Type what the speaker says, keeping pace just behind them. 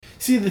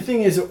See, the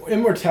thing is,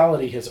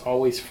 immortality has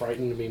always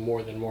frightened me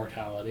more than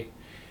mortality.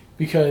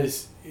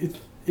 Because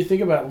you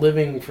think about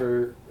living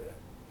for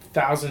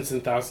thousands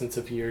and thousands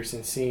of years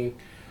and seeing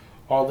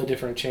all the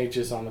different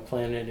changes on the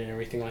planet and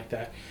everything like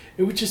that.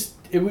 It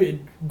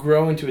would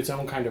grow into its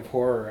own kind of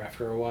horror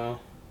after a while.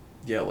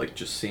 Yeah, like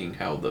just seeing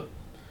how the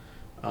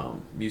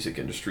music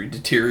industry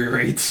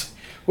deteriorates.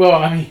 Well,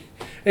 I mean,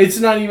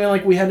 it's not even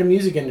like we had a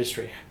music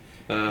industry.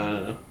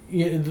 The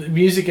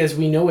Music as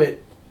we know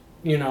it,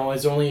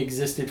 has only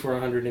existed for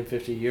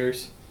 150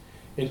 years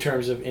in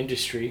terms of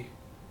industry.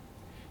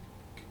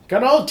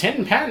 Good old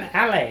Tin Pan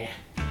Alley.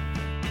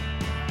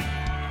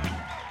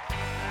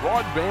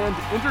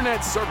 Broadband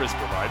internet service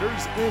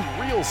providers and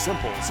Real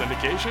Simple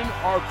Syndication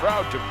are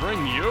proud to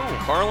bring you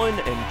Carlin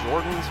and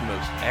Jordan's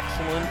Most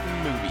Excellent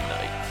Movie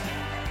Night.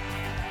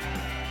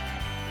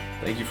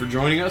 Thank you for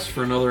joining us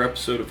for another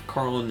episode of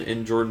Carlin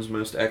and Jordan's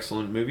Most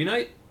Excellent Movie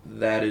Night.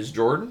 That is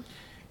Jordan.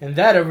 And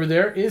that over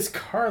there is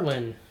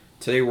Carlin.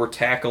 Today we're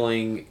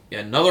tackling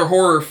another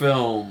horror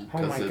film.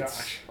 Oh my it's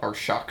gosh. Our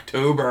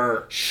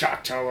Shocktober.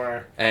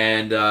 Shocktober.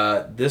 And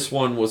this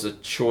one was a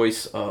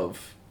choice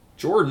of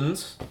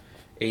Jordan's,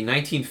 a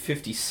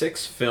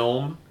 1956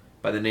 film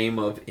by the name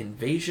of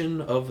Invasion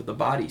of the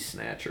Body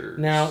Snatchers.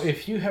 Now,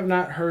 if you have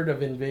not heard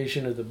of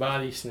Invasion of the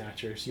Body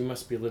Snatchers, you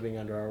must be living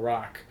under a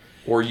rock.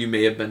 Or you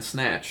may have been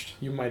snatched.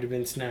 You might have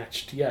been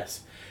snatched,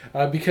 yes.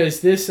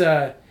 Because this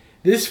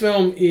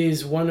film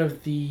is one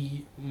of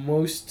the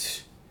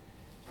most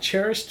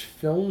cherished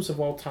films of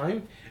all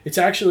time. It's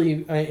actually,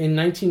 in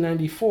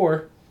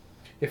 1994,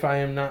 if I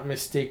am not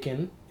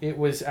mistaken, it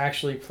was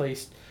actually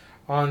placed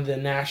on the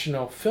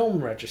National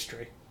Film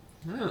Registry.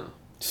 Oh.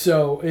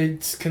 So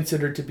it's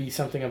considered to be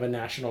something of a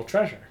national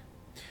treasure.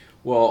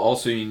 Well,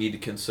 also you need to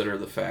consider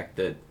the fact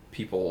that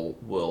people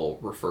will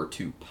refer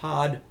to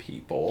pod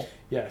people.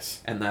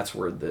 Yes. And that's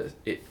where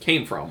it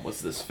came from,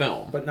 was this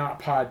film. But not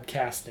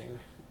podcasting.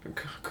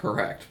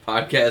 Correct.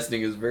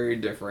 Podcasting is very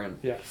different.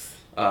 Yes.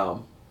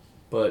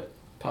 But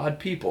pod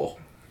people.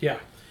 Yeah.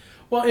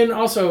 Well, and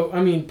also,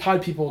 I mean,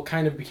 pod people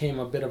kind of became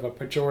a bit of a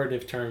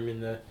pejorative term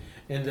in the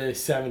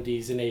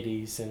 70s and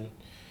 80s, and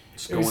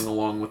just going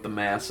along with the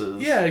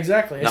masses. Yeah,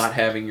 exactly. Not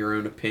having your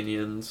own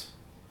opinions.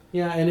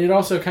 Yeah, and it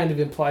also kind of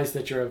implies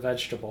that you're a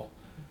vegetable.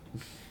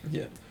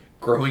 Yeah.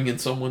 Growing in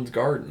someone's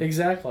garden.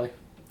 Exactly.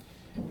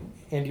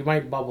 And you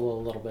might bubble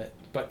a little bit.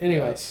 But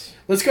anyway, Yes.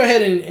 Let's go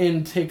ahead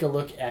and take a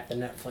look at the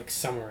Netflix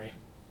summary.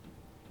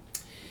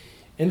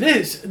 And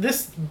this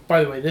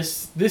by the way,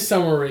 this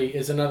summary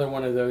is another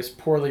one of those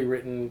poorly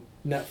written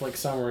Netflix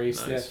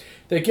summaries Nice.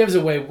 that gives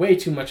away way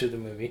too much of the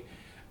movie.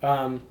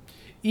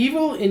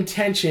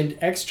 Evil-intentioned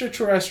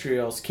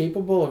extraterrestrials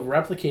capable of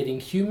replicating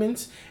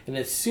humans and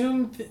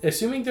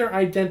assuming their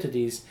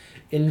identities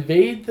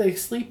invade the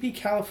sleepy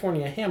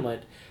California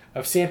hamlet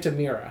of Santa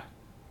Mira.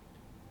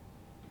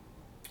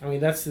 I mean,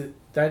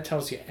 that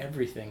tells you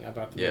everything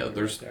about the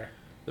movie right there.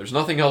 There's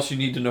nothing else you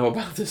need to know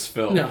about this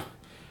film. No,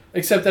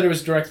 except that it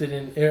was directed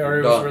it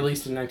was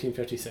released in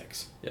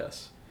 1956.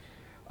 Yes.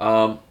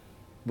 Well,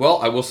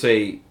 I will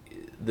say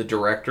the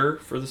director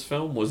for this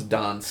film was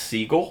Don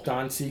Siegel.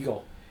 Don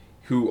Siegel.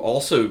 Who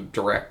also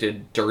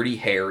directed Dirty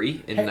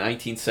Harry in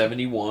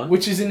 1971.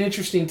 Which is an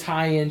interesting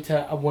tie-in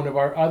to one of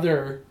our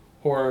other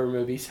horror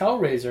movies,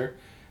 Hellraiser.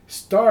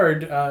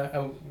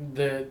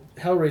 The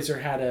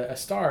Hellraiser had a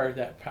star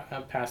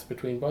that passed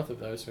between both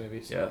of those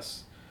movies.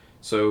 Yes.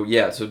 So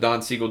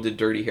Don Siegel did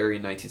Dirty Harry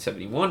in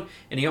 1971,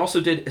 and he also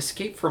did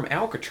Escape from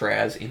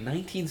Alcatraz in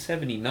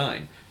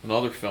 1979,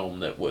 another film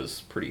that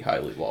was pretty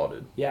highly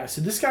lauded. Yeah,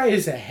 so this guy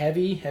is a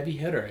heavy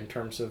hitter in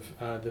terms of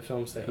the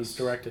films that he's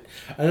directed.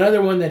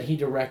 Another one that he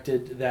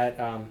directed that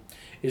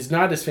is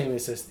not as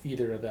famous as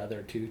either of the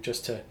other two,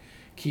 just to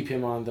keep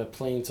him on the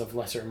planes of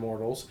lesser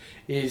mortals,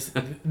 is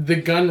The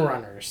Gun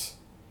Runners.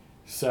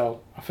 So,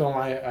 a film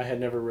I had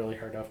never really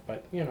heard of,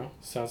 but,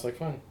 sounds like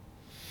fun.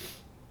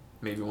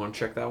 Maybe you want to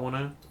check that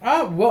one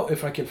out? Well,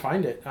 if I could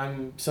find it.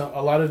 So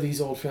a lot of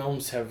these old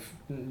films have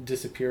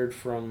disappeared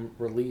from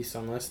release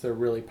unless they're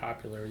really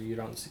popular. You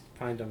don't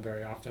find them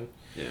very often.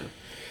 Yeah.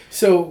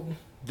 So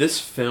this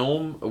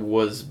film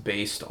was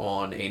based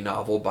on a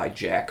novel by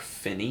Jack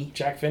Finney.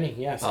 Jack Finney,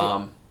 yes.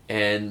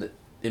 And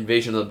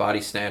Invasion of the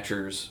Body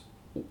Snatchers,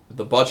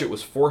 the budget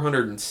was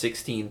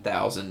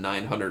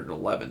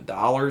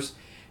 $416,911,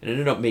 and it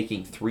ended up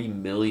making $3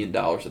 million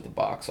at the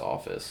box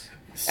office.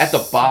 At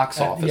the box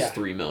office, yeah.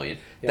 $3 million.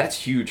 Yeah. That's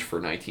huge for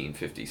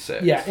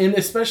 1956. Yeah, and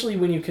especially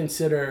when you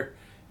consider,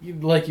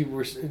 like you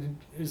were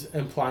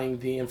implying,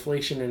 the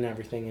inflation and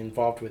everything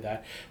involved with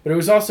that. But it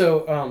was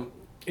also,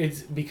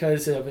 it's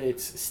because of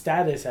its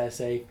status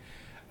as a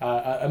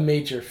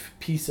major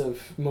piece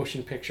of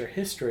motion picture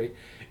history.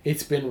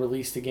 It's been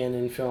released again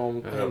in film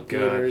in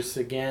theaters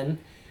again.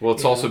 Well,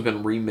 it's also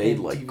been remade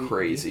like DVD.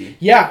 crazy.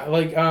 Yeah,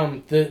 like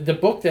the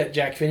book that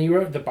Jack Finney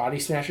wrote, The Body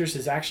Snatchers,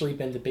 has actually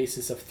been the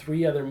basis of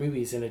 3 other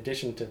movies in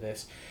addition to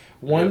this.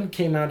 One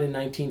came out in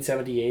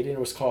 1978 and it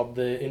was called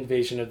The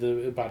Invasion of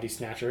the Body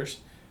Snatchers.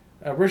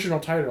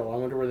 Original title, I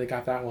wonder where they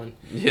got that one.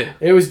 Yeah.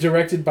 It was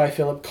directed by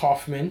Philip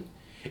Kaufman.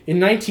 In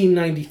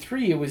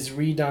 1993, it was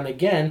redone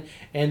again,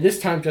 and this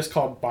time just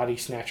called Body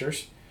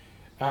Snatchers.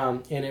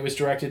 And it was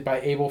directed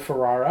by Abel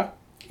Ferrara.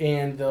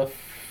 And the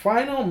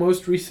final,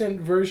 most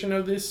recent version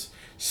of this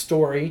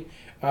story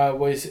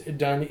was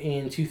done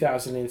in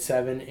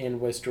 2007 and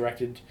was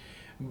directed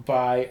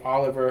by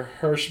Oliver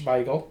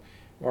Hirschbiegel,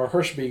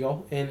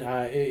 and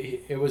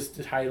it was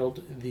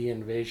titled The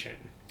Invasion.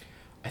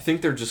 I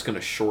think they're just going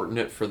to shorten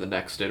it for the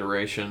next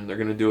iteration. They're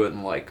going to do it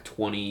in like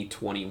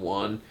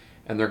 2021,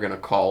 and they're going to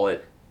call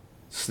it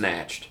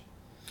Snatched.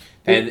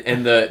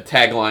 And the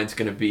tagline's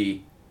going to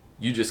be,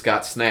 "You just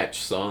got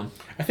snatched, son."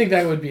 I think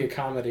that would be a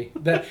comedy.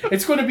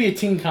 It's going to be a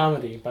teen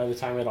comedy by the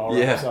time it all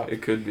wraps up.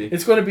 It could be.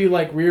 It's going to be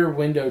like Rear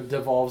Window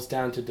devolves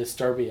down to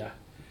Disturbia.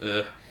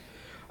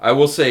 I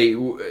will say,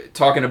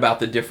 talking about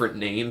the different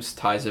names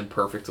ties in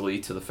perfectly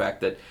to the fact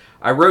that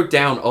I wrote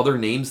down other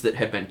names that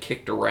had been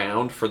kicked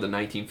around for the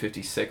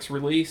 1956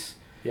 release.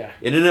 Yeah.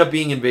 It ended up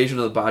being Invasion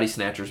of the Body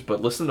Snatchers,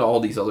 but listen to all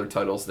these other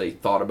titles they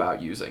thought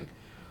about using.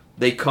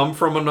 They Come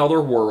from Another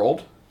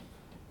World,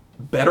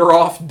 Better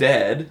Off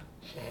Dead.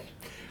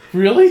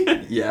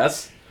 Really?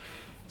 Yes.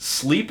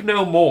 Sleep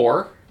No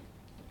More,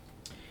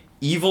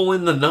 Evil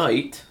in the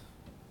Night,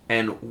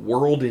 and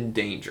World in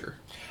Danger.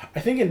 I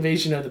think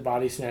Invasion of the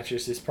Body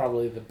Snatchers is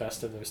probably the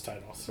best of those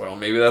titles. Well,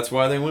 maybe that's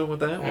why they went with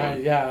that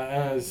one.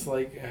 It's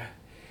like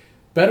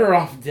Better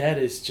Off Dead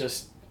is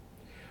just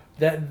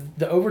that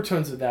the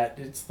overtones of that.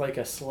 It's like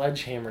a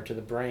sledgehammer to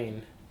the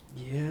brain.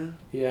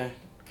 Yeah.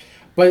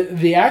 But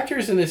the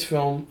actors in this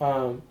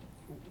film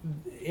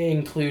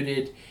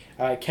included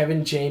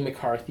Kevin J.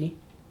 McCarthy.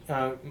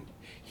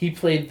 He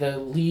played the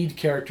lead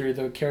character,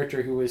 the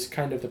character who was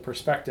kind of the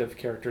perspective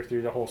character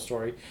through the whole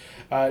story.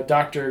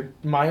 Dr.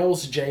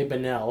 Miles J.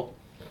 Bennell,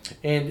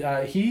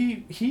 and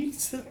he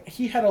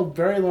had a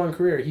very long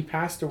career. He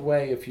passed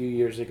away a few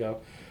years ago,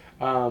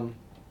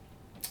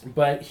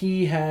 but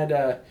he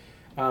had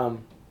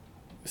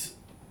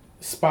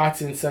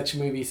spots in such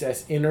movies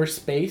as Inner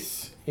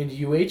Space and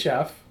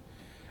UHF,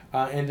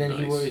 and then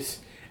he was.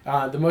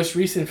 The most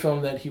recent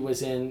film that he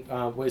was in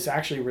was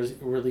actually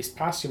released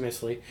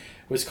posthumously.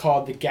 Was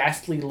called The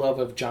Ghastly Love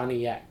of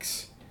Johnny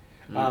X.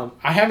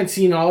 I haven't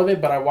seen all of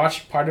it, but I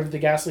watched part of The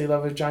Ghastly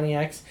Love of Johnny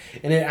X,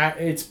 and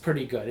it's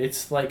pretty good.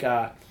 It's like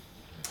a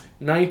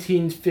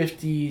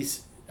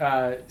 1950s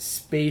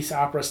space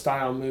opera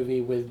style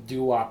movie with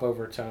doo-wop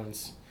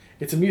overtones.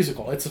 It's a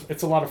musical.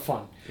 It's a lot of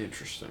fun.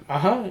 Interesting.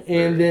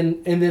 And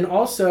then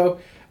also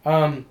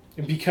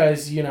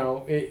because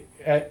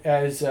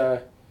as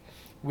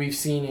we've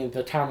seen in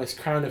the Thomas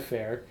Crown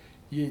Affair,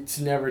 it's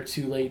never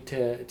too late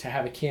to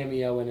have a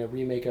cameo in a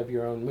remake of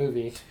your own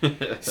movie.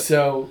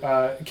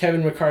 So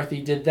Kevin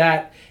McCarthy did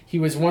that. He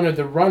was one of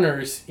the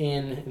runners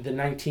in the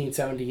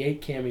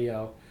 1978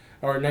 cameo,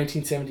 or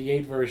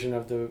 1978 version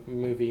of the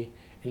movie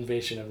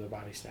Invasion of the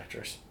Body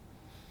Snatchers.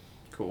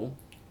 Cool.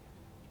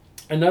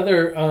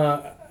 Another,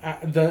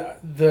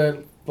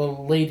 the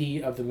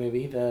lady of the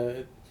movie,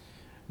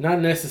 not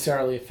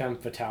necessarily a femme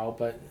fatale,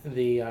 but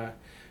the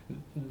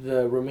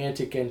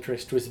romantic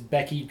interest was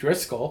Becky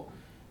Driscoll,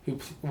 who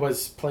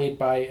was played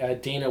by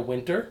Dana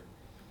Winter,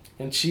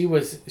 and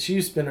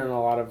she's been in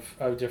a lot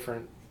of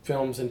different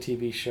films and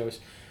TV shows.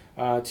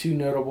 Two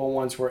notable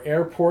ones were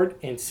Airport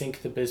and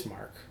Sink the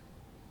Bismarck.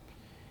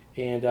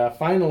 And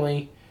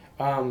finally,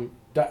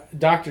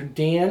 Dr.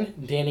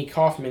 Danny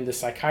Kaufman, the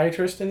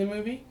psychiatrist in the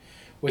movie,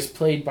 was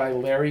played by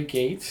Larry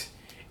Gates,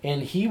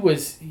 and he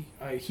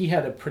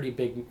had a pretty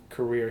big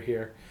career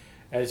here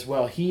as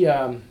well. He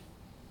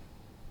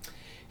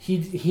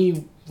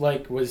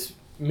was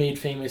made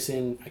famous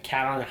in A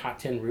Cat on a Hot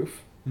Tin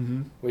Roof,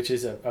 which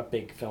is a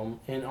big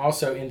film, and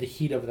also in The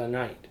Heat of the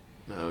Night.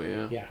 Oh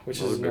yeah. Yeah, which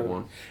another is big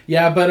one.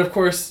 Yeah, but of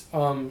course,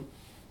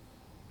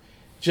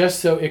 just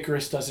so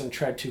Icarus doesn't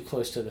tread too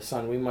close to the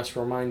sun, we must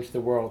remind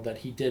the world that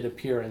he did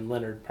appear in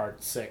Leonard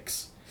Part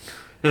 6.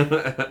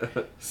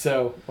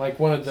 So, like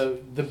one of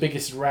the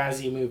biggest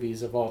Razzie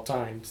movies of all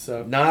time.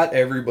 So not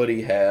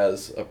everybody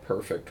has a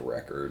perfect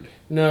record.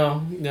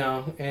 No,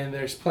 and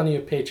there's plenty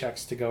of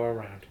paychecks to go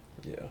around.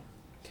 Yeah.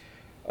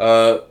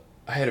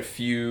 I had a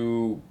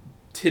few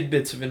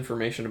tidbits of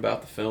information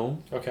about the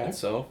film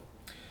itself.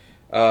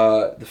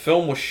 The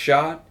film was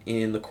shot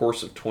in the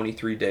course of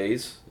 23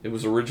 days. It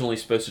was originally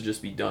supposed to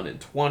just be done in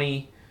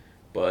 20,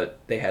 but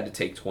they had to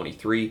take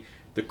 23.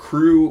 The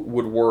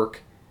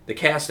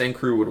cast and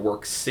crew would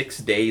work 6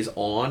 days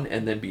on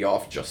and then be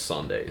off just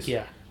Sundays.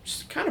 Yeah. Which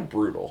is kind of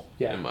brutal,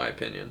 in my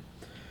opinion.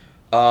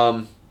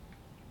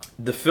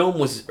 The film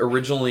was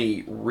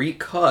originally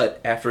recut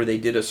after they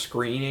did a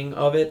screening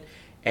of it,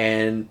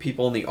 and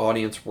people in the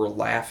audience were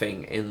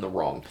laughing in the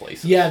wrong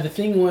places. Yeah, the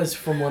thing was,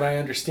 from what I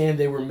understand,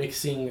 they were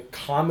mixing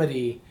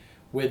comedy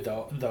with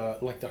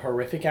the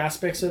horrific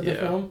aspects of the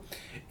film,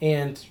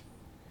 and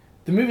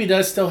the movie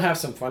does still have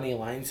some funny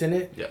lines in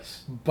it.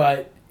 Yes,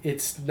 but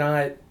it's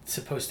not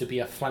supposed to be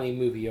a funny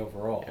movie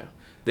overall. Yeah,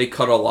 they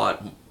cut a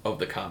lot of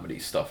the comedy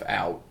stuff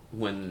out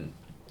when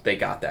they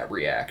got that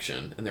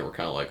reaction, and they were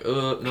kind of like,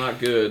 not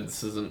good.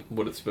 This isn't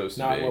what it's supposed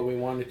to be. Not what we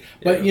wanted.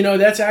 But,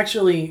 that's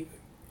actually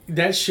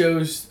that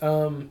shows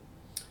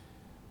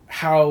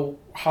how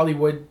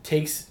Hollywood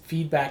takes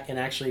feedback and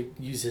actually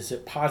uses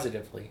it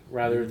positively,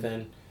 rather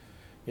than,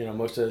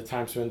 most of the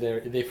times when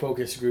they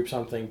focus group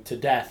something to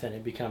death and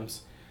it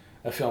becomes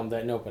a film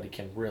that nobody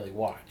can really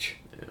watch.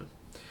 Yeah.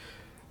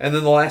 And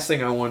then the last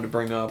thing I wanted to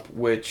bring up,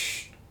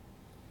 which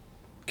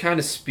kind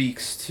of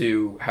speaks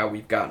to how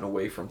we've gotten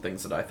away from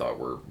things that I thought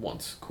were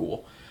once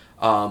cool.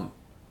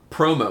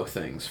 Promo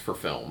things for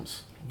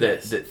films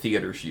that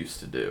theaters used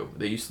to do.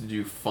 They used to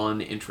do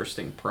fun,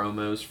 interesting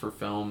promos for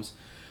films.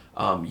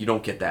 You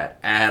don't get that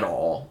at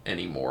all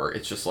anymore.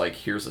 It's just like,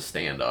 here's a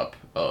stand-up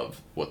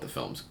of what the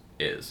film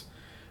is.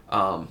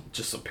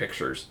 Just some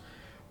pictures.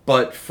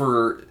 But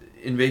for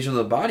Invasion of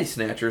the Body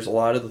Snatchers, a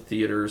lot of the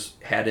theaters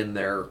had in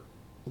their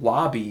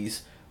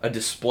lobbies a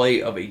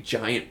display of a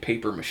giant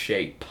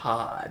papier-mâché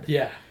pod.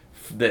 Yeah.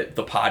 That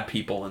the pod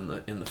people in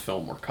the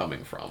film were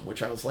coming from,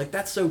 which I was like,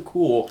 that's so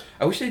cool.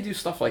 I wish they'd do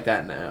stuff like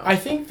that now. I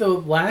think the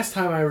last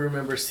time I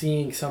remember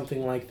seeing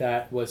something like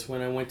that was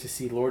when I went to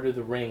see Lord of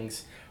the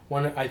Rings.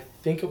 I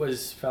think it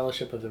was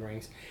Fellowship of the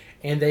Rings,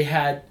 and they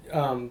had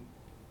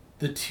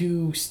the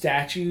two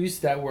statues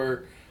that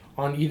were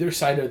on either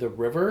side of the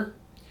river,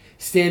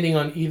 standing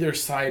on either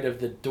side of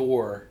the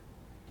door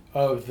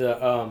of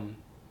the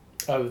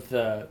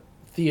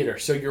theater.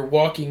 So you're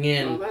walking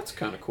in. Oh, that's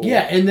kind of cool.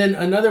 Yeah, and then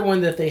another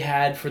one that they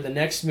had for the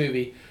next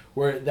movie,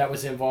 where that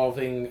was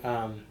involving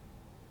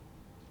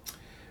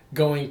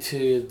going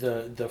to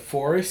the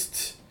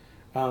forest,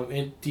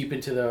 deep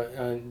into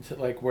the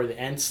like where the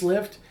Ents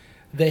lived.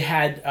 They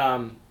had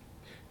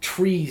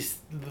trees,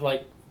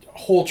 like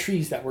whole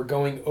trees that were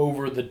going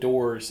over the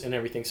doors and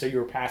everything. So you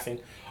were passing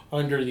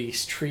under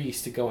these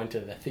trees to go into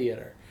the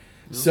theater.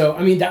 Mm-hmm. So,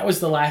 I mean, that was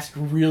the last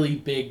really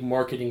big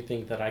marketing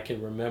thing that I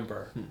can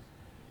remember.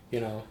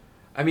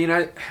 I mean,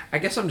 I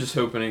guess I'm just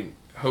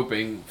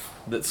hoping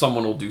that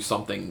someone will do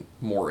something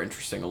more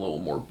interesting, a little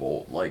more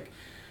bold, like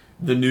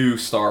the new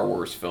Star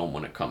Wars film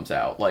when it comes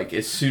out. Like,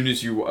 as soon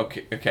as you...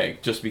 Okay,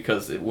 just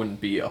because it wouldn't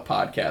be a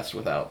podcast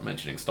without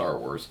mentioning Star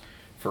Wars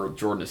for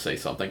Jordan to say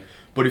something.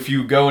 But if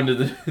you go into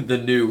the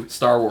new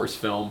Star Wars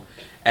film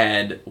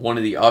and one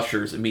of the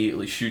ushers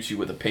immediately shoots you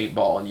with a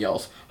paintball and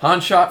yells,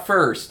 "Han shot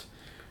first!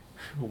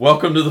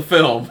 Welcome to the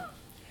film!"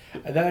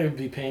 That would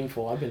be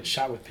painful. I've been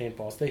shot with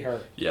paintballs. They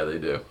hurt. Yeah, they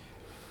do.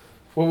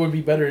 What would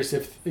be better is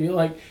if,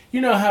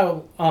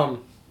 how,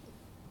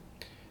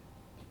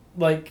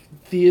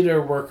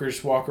 theater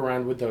workers walk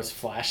around with those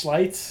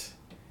flashlights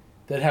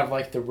that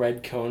have, the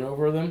red cone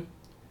over them?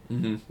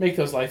 Mm-hmm. Make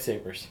those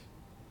lightsabers.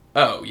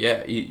 Oh,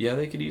 yeah. Yeah,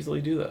 they could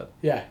easily do that.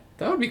 Yeah.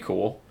 That would be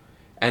cool.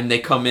 And they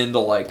come in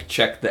to,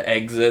 check the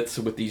exits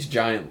with these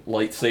giant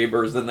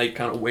lightsabers, then they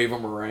kind of wave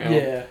them around.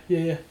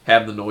 Yeah.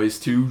 Have the noise,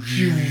 too.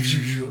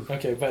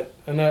 Okay, but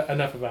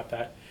enough about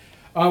that.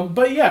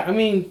 But, yeah, I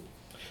mean,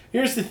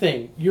 here's the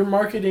thing. Your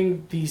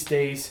marketing these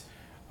days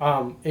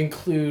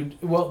include...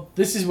 Well,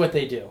 this is what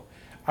they do.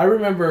 I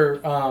remember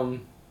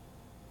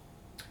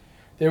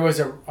there was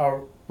a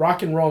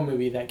rock and roll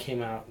movie that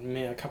came out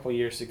a couple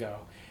years ago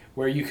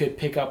where you could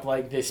pick up,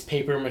 this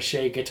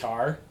papier-mâché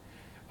guitar.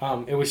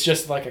 It was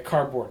just like a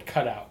cardboard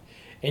cutout.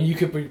 And you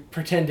could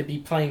pretend to be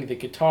playing the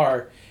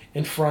guitar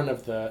in front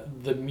of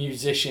the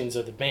musicians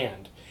of the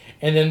band.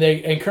 And then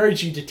they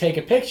encourage you to take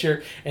a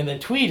picture and then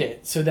tweet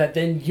it so that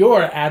then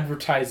you're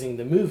advertising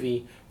the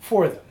movie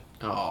for them.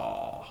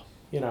 Oh.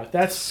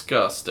 That's...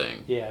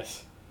 disgusting.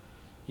 Yes.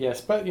 Yes,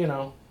 but,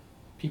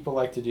 people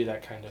like to do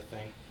that kind of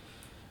thing.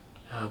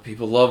 Oh,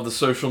 people love the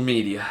social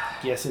media.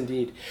 Yes,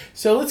 indeed.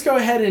 So let's go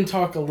ahead and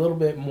talk a little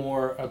bit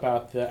more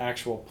about the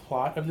actual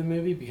plot of the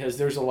movie, because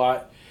there's a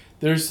lot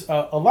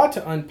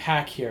to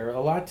unpack here,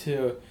 a lot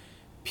to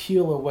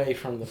peel away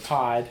from the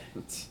pod.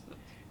 Let's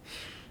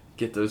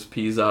get those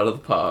peas out of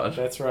the pod.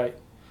 That's right.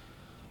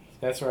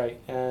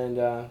 And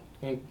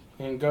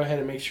go ahead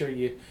and make sure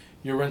you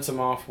rinse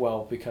them off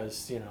well,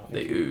 because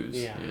they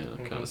ooze. Yeah,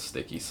 kind of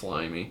sticky,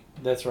 slimy.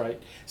 That's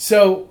right.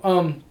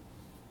 So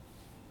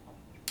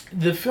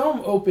the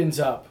film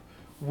opens up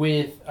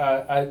with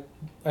a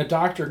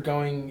doctor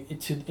going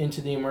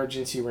into the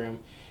emergency room,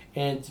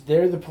 and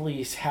there the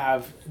police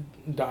have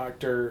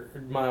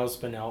Dr. Miles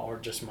Bennell, or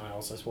just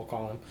Miles as we'll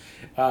call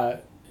him,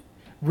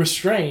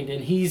 restrained,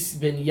 and he's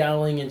been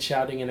yelling and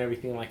shouting and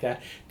everything like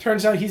that.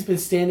 Turns out he's been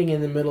standing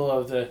in the middle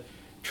of the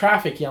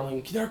traffic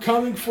yelling, "They're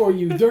coming for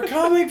you! They're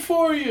coming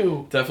for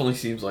you!" Definitely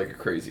seems like a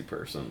crazy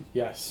person.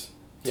 Yes.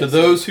 To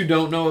those who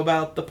don't know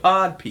about the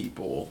pod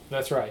people.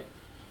 That's right.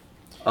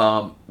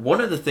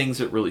 One of the things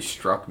that really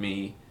struck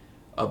me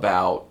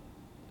about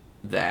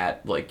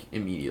that,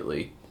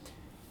 immediately,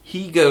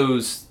 he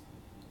goes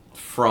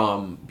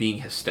from being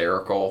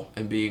hysterical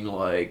and being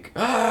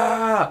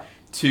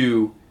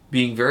to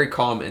being very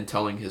calm and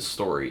telling his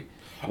story.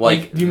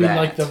 You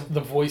mean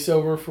the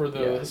voiceover for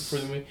the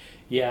movie?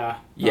 Yeah.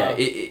 Yeah,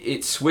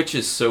 it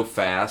switches so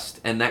fast,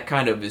 and that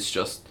kind of is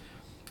just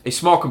a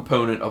small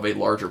component of a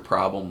larger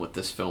problem with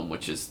this film,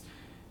 which is,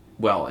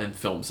 and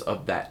films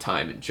of that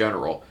time in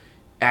general,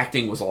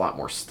 acting was a lot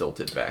more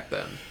stilted back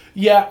then.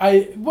 Yeah,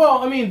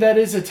 I mean, that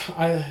is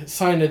a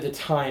sign of the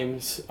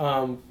times.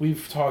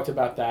 We've talked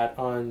about that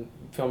on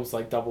films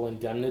like Double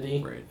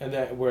Indemnity, right. and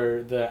that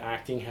where the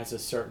acting has a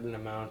certain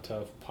amount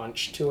of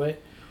punch to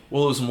it.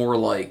 Well, it was more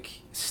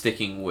like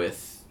sticking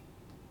with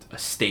a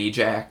stage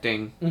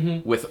acting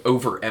with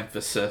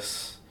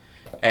overemphasis,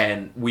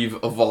 and we've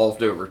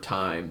evolved over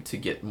time to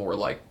get more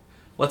like,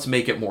 let's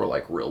make it more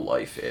like real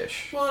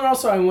life-ish. Well, and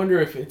also I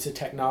wonder if it's a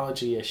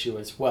technology issue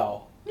as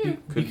well. Yeah,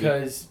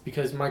 because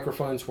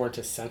microphones weren't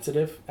as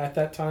sensitive at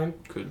that time.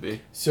 Could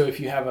be. So if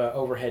you have an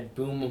overhead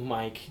boom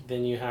mic,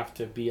 then you have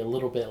to be a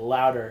little bit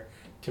louder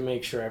to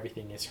make sure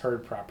everything is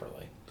heard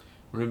properly.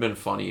 It would have been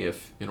funny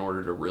if, in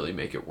order to really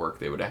make it work,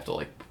 they would have to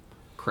like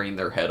crane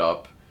their head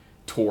up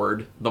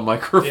toward the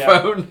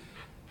microphone.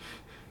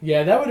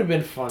 Yeah, that would have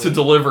been funny. To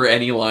deliver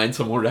any line,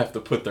 someone would have to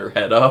put their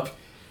head up.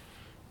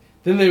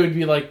 Then they would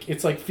be like,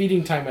 it's like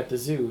feeding time at the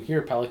zoo.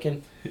 Here,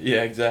 pelican.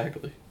 Yeah,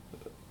 exactly.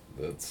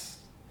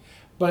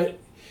 But,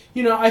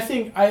 I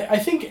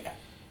think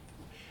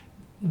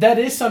that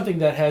is something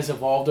that has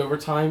evolved over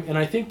time, and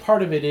I think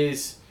part of it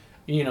is,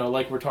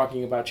 like we're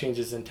talking about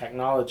changes in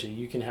technology.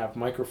 You can have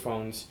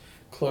microphones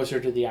closer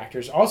to the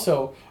actors.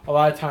 Also, a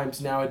lot of times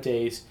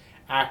nowadays,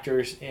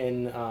 actors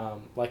in,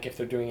 like if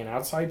they're doing an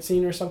outside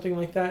scene or something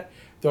like that,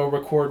 they'll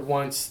record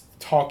once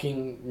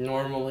talking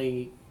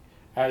normally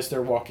as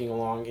they're walking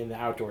along in the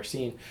outdoor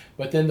scene,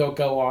 but then they'll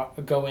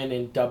go in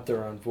and dub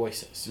their own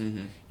voices.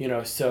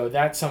 So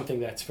that's something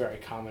that's very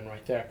common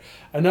right there.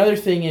 Another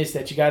thing is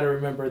that you got to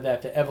remember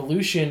that the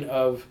evolution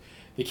of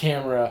the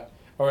camera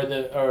or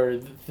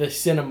the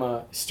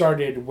cinema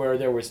started where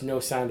there was no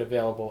sound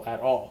available at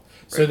all.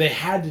 Right. So they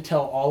had to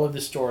tell all of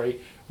the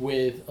story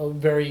with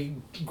very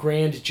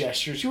grand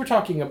gestures. You were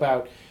talking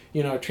about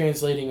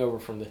translating over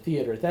from the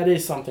theater. That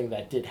is something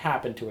that did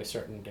happen to a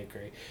certain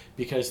degree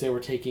because they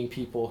were taking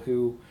people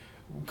who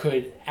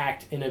could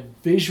act in a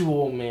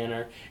visual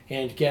manner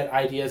and get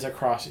ideas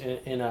across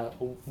in a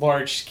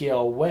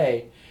large-scale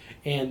way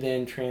and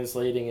then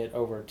translating it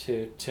over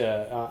to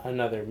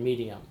another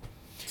medium.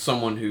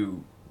 Someone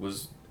who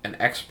was an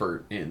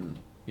expert in,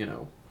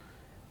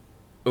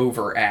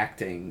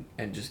 overacting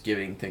and just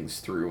giving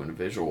things through in a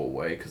visual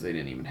way because they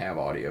didn't even have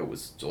audio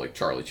was like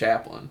Charlie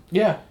Chaplin.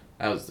 Yeah.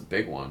 That was the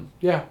big one.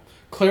 Yeah,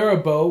 Clara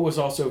Bow was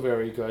also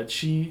very good.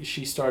 She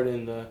starred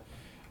in the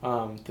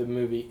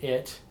movie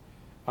It.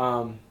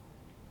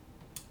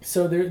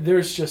 So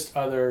there's just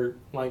other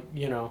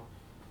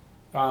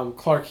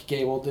Clark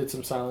Gable did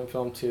some silent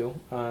film too,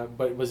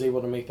 but was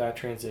able to make that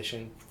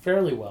transition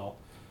fairly well,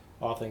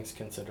 all things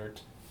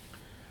considered.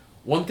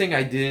 One thing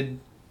I did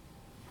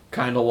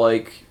kind of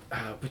like,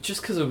 but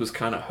just because it was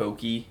kind of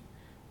hokey,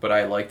 but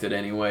I liked it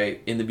anyway.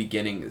 In the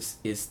beginning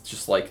is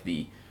just like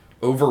the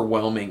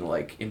overwhelming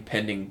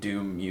impending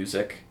doom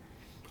music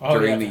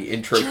during the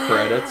intro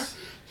credits.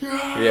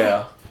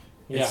 Yeah.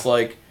 It's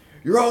like,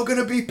 you're all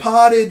gonna be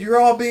potted, you're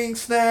all being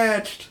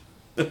snatched.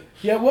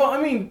 Yeah, well,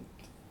 I mean,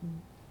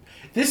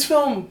 this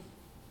film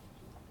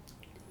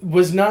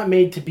was not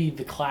made to be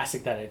the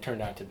classic that it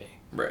turned out to be.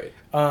 Right.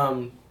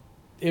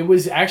 It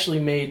was actually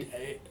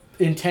made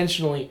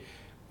intentionally.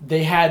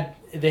 They had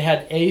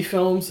A-list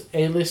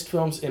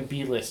films and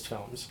B-list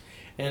films.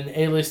 And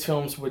A-list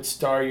films would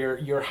star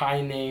your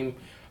high-name,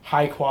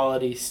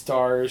 high-quality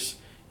stars,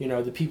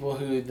 the people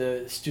who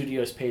the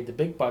studios paid the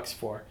big bucks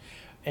for.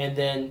 And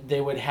then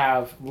they would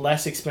have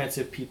less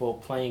expensive people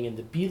playing in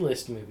the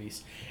B-list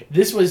movies.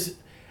 This was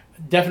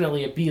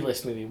definitely a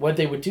B-list movie. What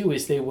they would do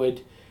is they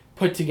would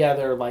put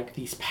together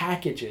these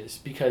packages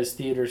because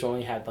theaters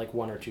only had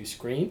 1 or 2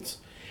 screens.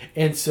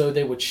 And so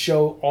they would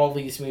show all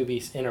these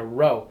movies in a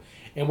row.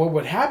 And what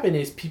would happen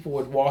is people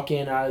would walk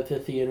in out of the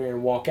theater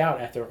and walk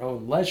out at their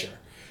own leisure.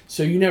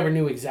 So you never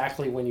knew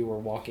exactly when you were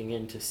walking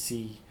in to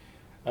see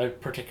a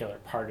particular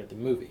part of the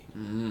movie.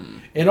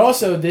 And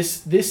also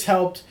this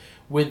helped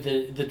with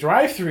the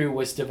drive-thru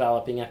was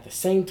developing at the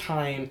same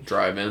time.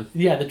 Drive-in?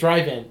 Yeah, the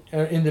drive-in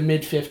in the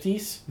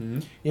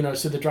mid-50s.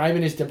 So the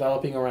drive-in is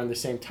developing around the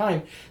same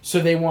time.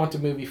 So they want a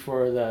movie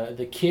for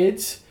the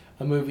kids,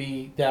 a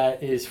movie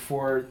that is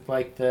for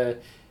the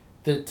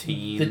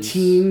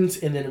teens,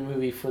 and then a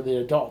movie for the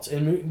adults.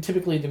 And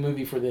typically the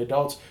movie for the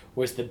adults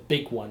was the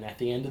big one at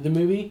the end of the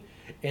movie.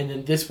 And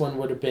then this one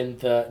would have been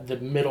the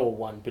middle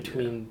one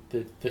between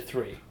the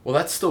three. Well,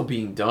 that's still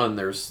being done.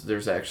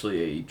 There's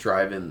actually a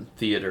drive-in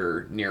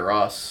theater near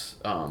us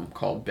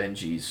called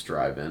Benji's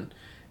Drive-In.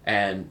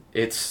 And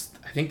it's,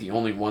 I think, the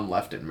only one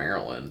left in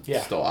Maryland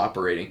still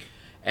operating.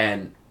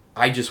 And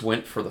I just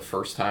went for the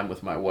first time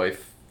with my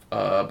wife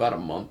about a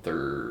month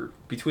or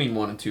between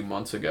 1 and 2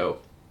 months ago.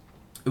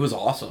 It was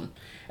awesome.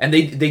 And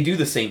they do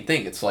the same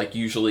thing. It's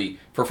usually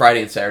for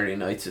Friday and Saturday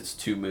nights, it's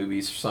 2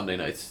 movies. For Sunday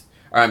nights...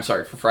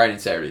 for Friday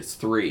and Saturday, it's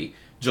 3,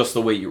 just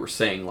the way you were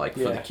saying,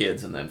 for the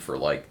kids, and then for,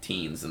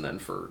 teens, and then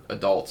for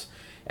adults.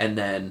 And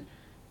then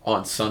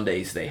on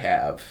Sundays, they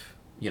have,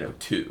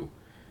 2.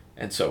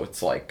 And so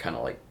it's, kind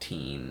of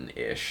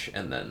teen-ish,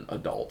 and then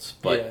adults.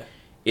 But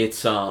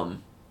it's,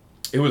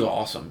 it was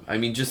awesome. I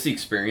mean, just the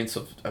experience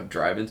of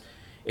drive-ins.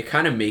 it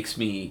kind of makes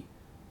me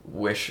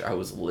wish I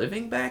was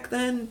living back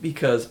then,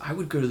 because I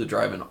would go to the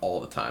drive-in all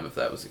the time if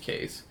that was the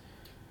case.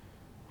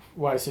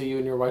 Why, so you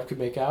and your wife could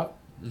make out?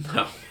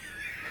 No.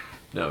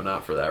 No,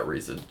 not for that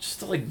reason. Just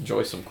to like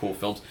enjoy some cool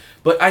films.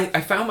 But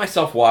I found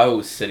myself while I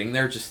was sitting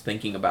there just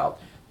thinking about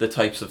the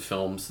types of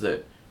films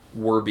that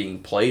were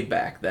being played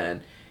back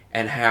then,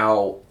 and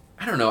how,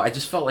 I don't know, I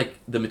just felt like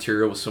the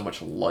material was so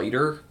much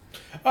lighter.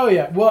 Oh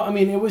yeah, well, I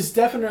mean, it was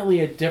definitely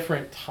a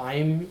different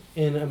time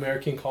in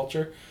American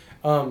culture.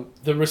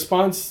 The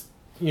response,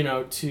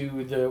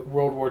 to the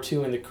World War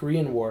II and the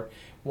Korean War,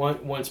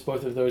 once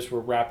both of those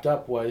were wrapped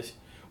up, was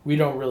we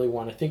don't really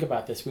want to think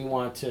about this. We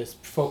want to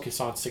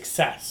focus on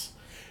success,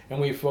 and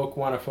we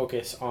want to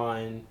focus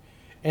on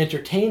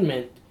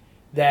entertainment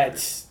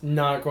that's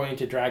not going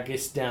to drag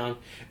us down.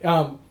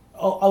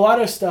 A lot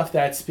of stuff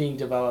that's being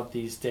developed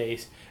these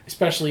days,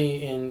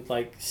 especially in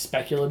like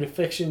speculative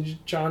fiction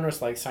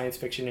genres like science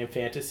fiction and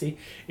fantasy,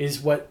 is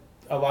what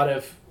a lot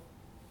of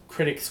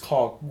critics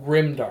call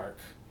grimdark,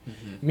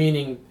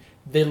 meaning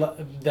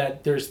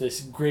that there's this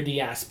gritty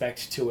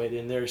aspect to it,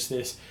 and there's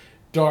this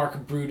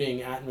dark,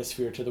 brooding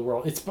atmosphere to the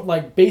world. It's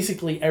like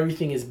basically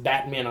everything is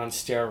Batman on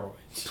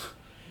steroids,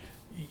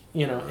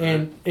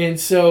 and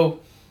so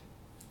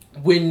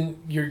when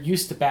you're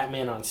used to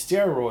Batman on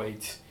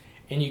steroids,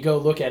 and you go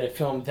look at a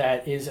film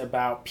that is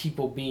about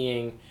people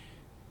being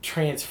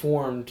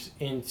transformed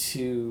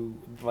into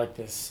like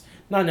this,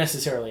 not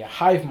necessarily a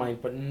hive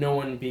mind, but no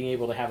one being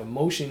able to have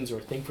emotions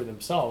or think for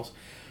themselves,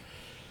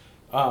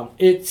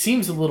 it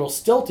seems a little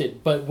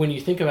stilted. But when you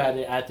think about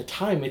it at the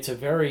time, it's a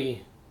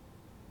very,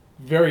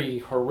 very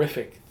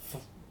horrific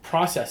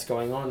process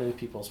going on in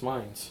people's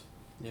minds.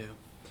 Yeah.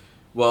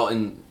 Well,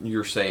 and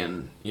you're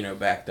saying,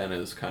 back then it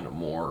was kind of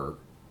more,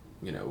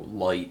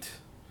 light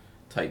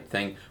type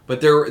thing, but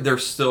there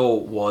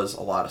still was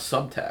a lot of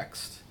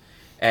subtext,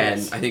 and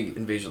yes. I think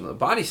Invasion of the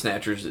Body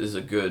Snatchers is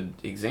a good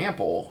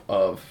example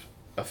of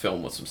a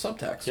film with some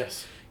subtext.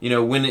 Yes.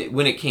 When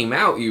it came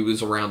out, it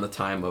was around the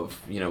time of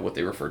what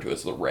they refer to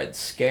as the Red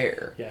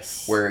Scare.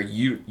 Yes. Where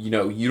you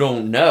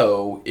don't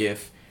know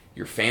if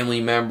your family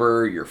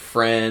member, your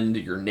friend,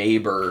 your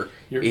neighbor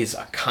is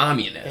a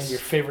communist, and your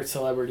favorite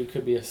celebrity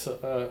could be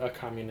a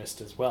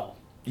communist as well.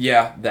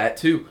 Yeah, that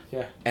too.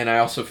 Yeah. And I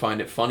also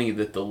find it funny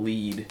that the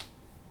lead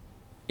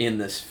in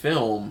this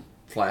film,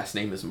 his last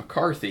name is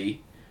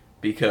McCarthy,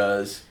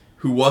 because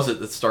who was it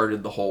that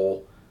started the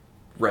whole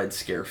Red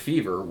Scare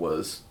fever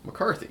was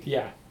McCarthy.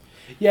 Yeah.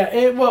 Yeah,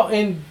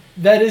 and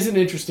that is an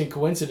interesting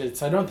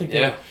coincidence. I don't think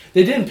they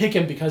didn't pick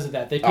him because of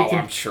that. They picked him,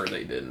 I'm sure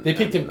they didn't. They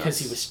picked him because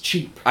he was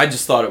cheap. I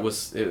just thought it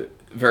was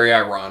very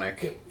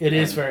ironic. It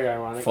is very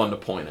ironic. Fun to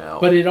point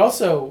out. But it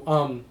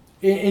also,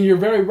 and you're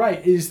very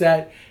right, is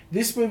that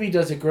this movie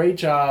does a great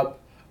job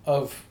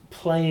of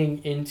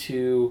playing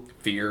into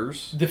the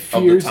fears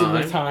of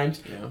the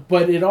times, yeah.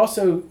 But it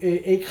also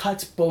it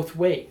cuts both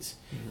ways,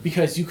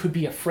 because you could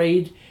be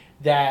afraid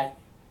that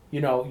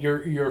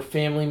your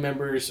family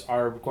members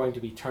are going to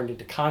be turned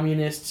into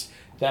communists,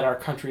 that our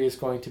country is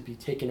going to be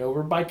taken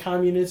over by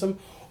communism,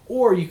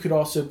 or you could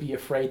also be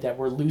afraid that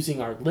we're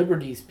losing our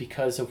liberties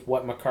because of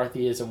what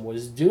McCarthyism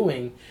was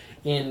doing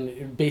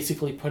in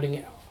basically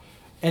putting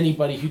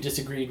anybody who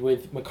disagreed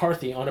with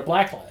McCarthy on a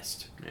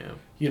blacklist.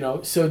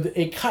 Yeah. So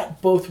it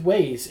cut both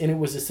ways, and it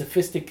was a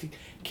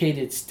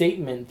sophisticated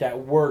statement that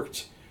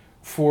worked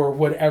for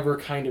whatever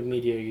kind of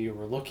media you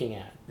were looking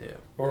at. Yeah.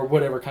 Or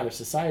whatever kind of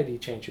society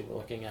change you were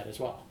looking at as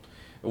well.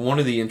 One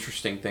of the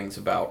interesting things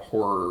about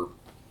horror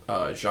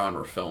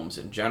genre films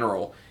in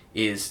general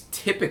is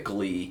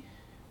typically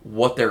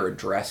what they're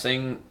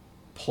addressing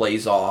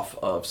plays off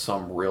of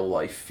some real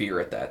life fear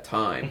at that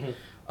time.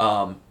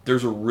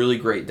 There's a really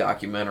great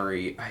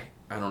documentary.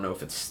 I don't know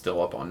if it's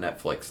still up on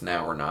Netflix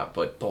now or not,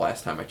 but the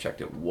last time I checked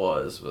it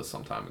was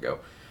some time ago.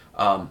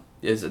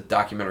 Is a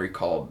documentary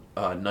called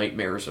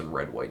Nightmares in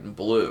Red, White, and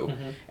Blue.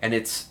 And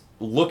it's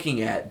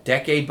looking at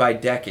decade by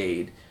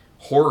decade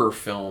horror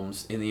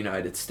films in the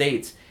United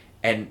States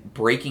and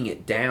breaking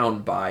it down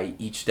by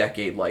each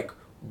decade, like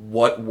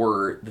what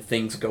were the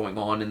things going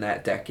on in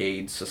that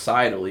decade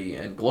societally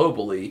and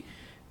globally,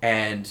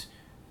 and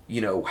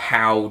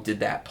how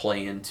did that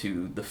play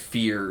into the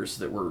fears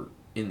that were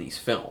in these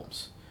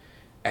films.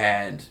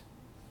 And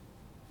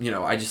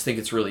I just think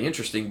it's really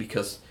interesting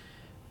because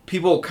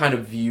people kind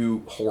of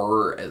view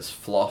horror as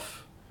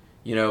fluff,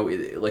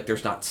 like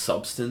there's not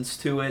substance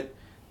to it,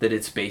 that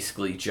it's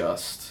basically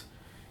just,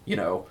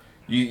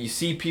 you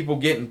see people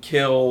getting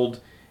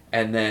killed,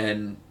 and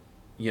then,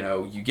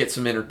 you get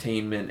some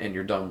entertainment and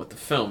you're done with the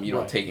film. You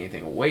don't take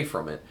anything away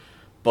from it.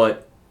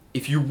 But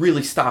if you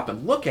really stop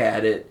and look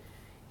at it,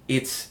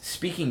 it's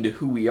speaking to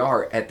who we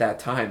are at that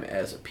time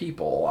as a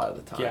people a lot of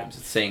the times. Yeah.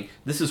 It's saying,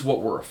 this is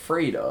what we're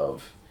afraid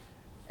of.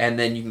 And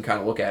then you can kind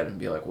of look at it and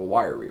be like, well,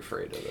 why are we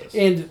afraid of this?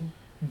 And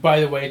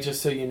by the way,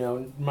 just so you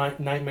know,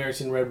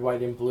 Nightmares in Red,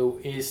 White, and Blue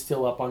is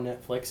still up on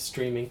Netflix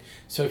streaming.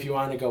 So if you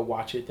want to go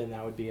watch it, then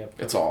that would be a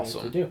perfect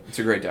thing to do. It's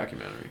a great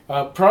documentary.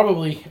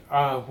 Probably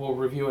we'll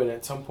review it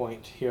at some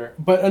point here.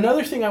 But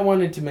another thing I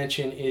wanted to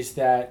mention is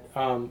that,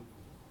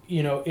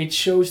 it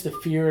shows the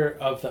fear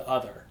of the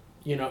other,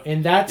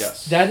 and that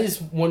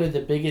is one of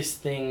the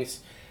biggest things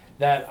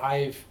that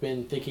I've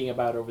been thinking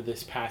about over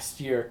this past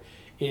year,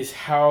 is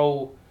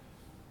how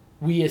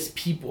we as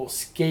people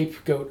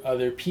scapegoat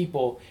other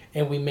people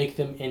and we make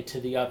them into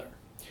the other.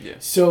 Yeah.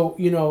 So,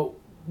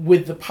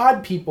 with the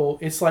pod people,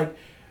 it's like,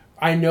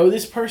 I know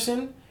this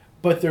person,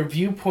 but their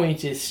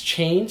viewpoint is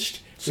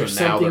changed. So There's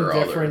now something they're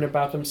different other.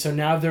 about them. So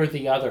now they're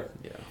the other.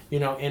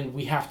 Yeah. And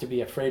we have to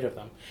be afraid of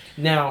them.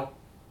 Now,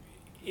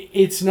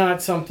 it's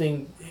not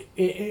something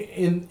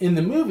in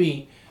the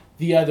movie.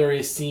 The other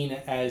is seen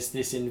as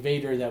this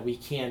invader that we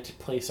can't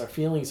place our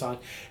feelings on.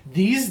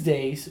 These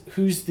days,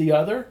 who's the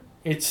other?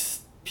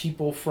 It's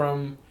people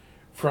from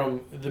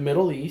the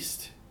Middle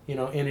East,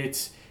 and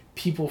it's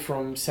people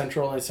from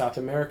Central and South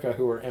America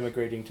who are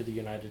emigrating to the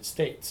United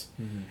States.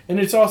 Mm-hmm. And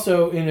it's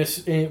also,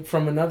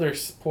 from another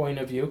point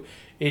of view,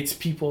 it's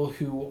people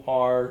who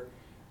are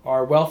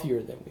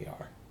wealthier than we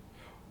are.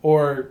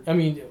 Or, I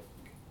mean,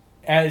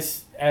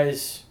 as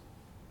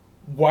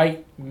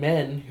white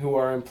men who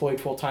are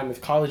employed full-time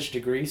with college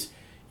degrees,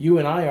 you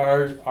and I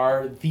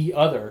are the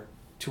other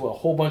to a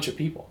whole bunch of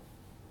people.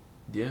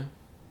 Yeah,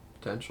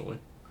 potentially.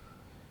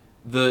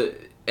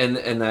 And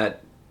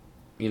that,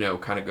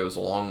 kind of goes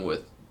along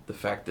with the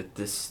fact that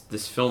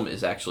this film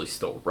is actually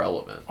still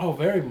relevant. Oh,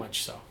 very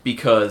much so.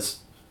 Because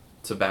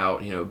it's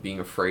about, being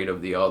afraid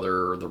of the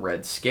other, or the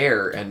Red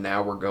Scare, and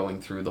now we're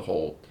going through the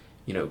whole,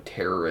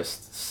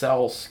 terrorist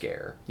cell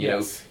scare.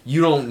 Yes.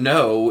 You don't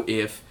know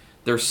if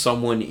there's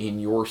someone in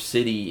your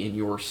city, in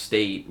your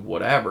state,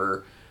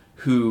 whatever,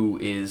 who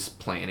is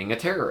planning a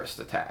terrorist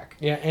attack.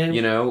 Yeah, and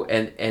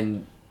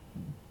and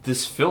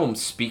this film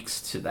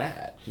speaks to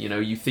that.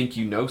 You think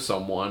you know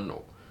someone,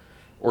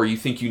 or you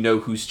think you know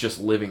who's just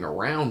living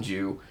around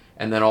you,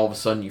 and then all of a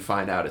sudden you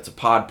find out it's a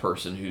pod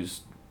person who's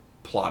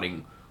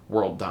plotting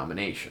world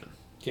domination.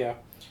 Yeah.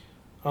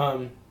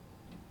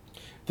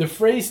 The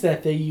phrase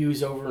that they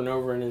use over and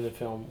over in the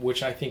film,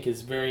 which I think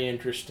is very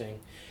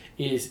interesting,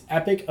 is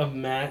epidemic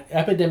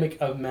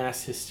of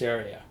mass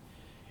hysteria.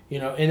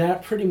 And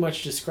that pretty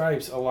much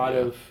describes a lot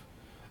of,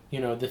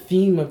 the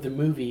theme of the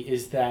movie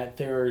is that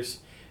there's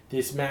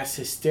this mass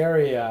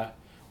hysteria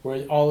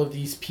where all of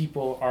these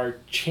people are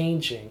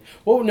changing.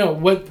 Well, no,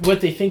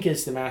 what they think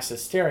is the mass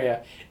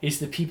hysteria is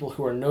the people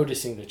who are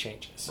noticing the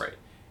changes. Right.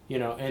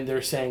 And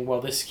they're saying,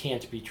 well, this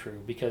can't be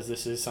true because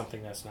this is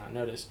something that's not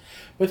noticed.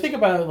 But think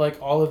about like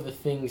all of the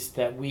things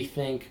that we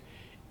think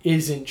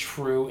isn't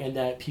true and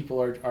that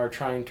people are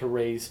trying to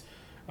raise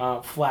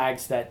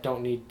flags that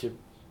don't need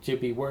to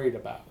be worried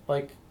about.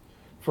 Like,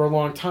 for a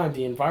long time,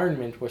 the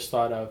environment was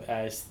thought of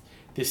as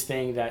this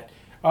thing that,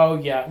 oh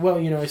yeah, well,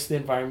 it's the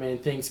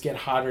environment, things get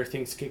hotter,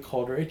 things get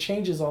colder, it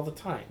changes all the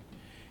time.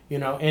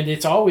 And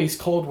it's always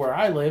cold where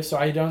I live, so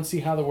I don't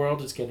see how the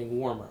world is getting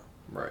warmer.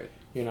 Right.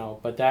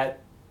 But that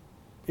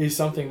is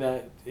something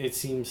that it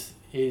seems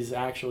is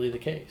actually the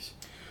case.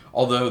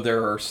 Although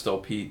there are still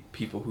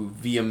people who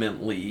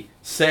vehemently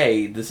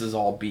say this is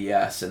all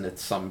BS and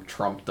it's some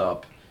trumped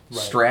up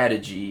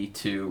strategy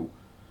to,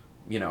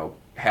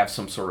 have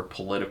some sort of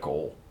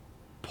political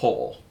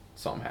pull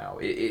somehow.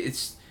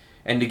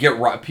 And to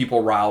get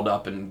people riled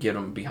up and get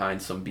them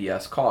behind some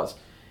BS cause.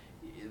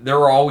 There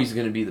are always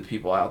going to be the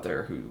people out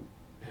there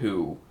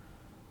who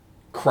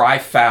cry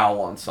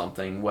foul on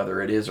something,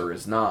 whether it is or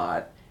is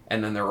not.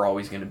 And then there are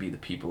always going to be the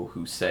people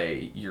who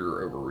say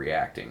you're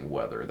overreacting,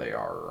 whether they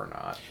are or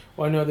not.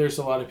 Well, I know there's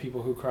a lot of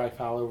people who cry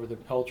foul over the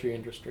poultry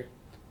industry.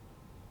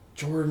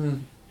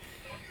 Jordan,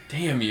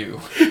 damn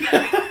you.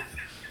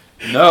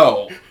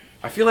 No.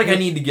 I feel like I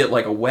need to get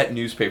like a wet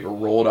newspaper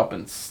rolled up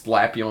and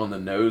slap you on the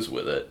nose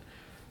with it.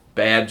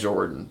 Bad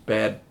Jordan.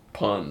 Bad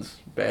puns.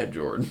 Bad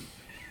Jordan.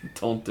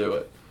 Don't do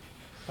it.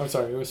 I'm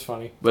sorry, it was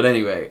funny. But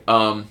anyway,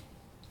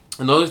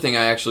 another thing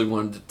I actually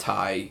wanted to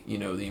tie,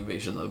 the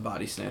Invasion of the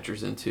Body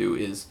Snatchers into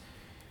is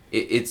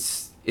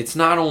it's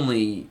not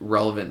only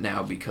relevant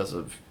now because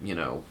of,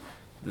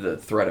 the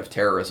threat of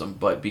terrorism,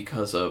 but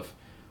because of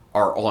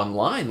our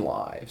online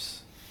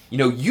lives.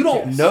 You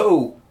don't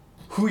know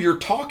who you're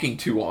talking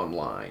to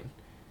online.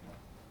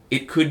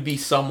 It could be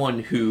someone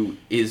who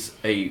is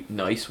a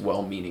nice,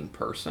 well-meaning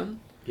person.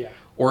 Yeah.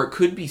 Or it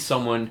could be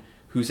someone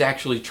who's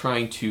actually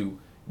trying to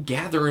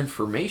gather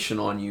information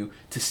on you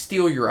to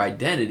steal your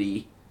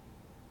identity.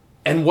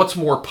 And what's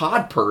more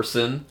pod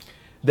person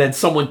than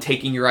someone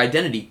taking your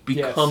identity,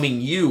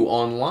 becoming you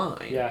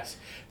online? Yes.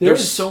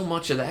 There's so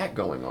much of that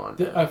going on.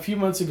 A few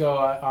months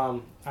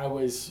ago, I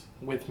was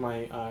with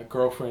my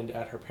girlfriend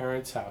at her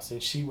parents' house,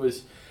 and she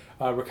was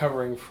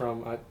recovering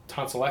from a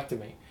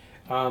tonsillectomy.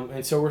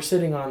 And so we're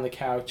sitting on the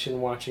couch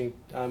and watching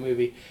a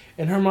movie,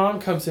 and her mom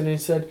comes in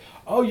and said,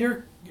 "Oh,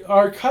 you're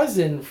our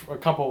cousin, a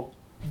couple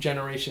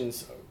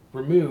generations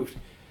removed,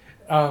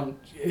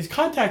 has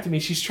contacted me.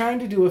 She's trying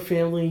to do a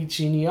family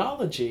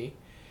genealogy,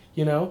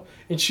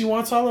 and she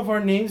wants all of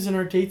our names and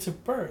our dates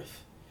of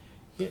birth."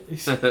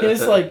 It's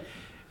like,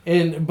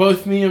 And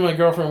both me and my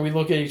girlfriend, we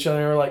look at each other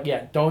and we're like,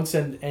 yeah, don't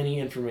send any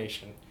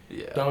information.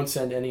 Yeah. Don't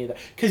send any of that.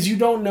 Because you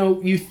don't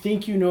know, you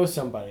think you know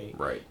somebody.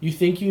 Right. You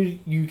think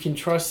you can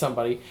trust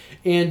somebody.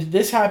 And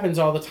this happens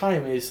all the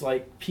time, is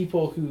like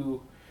people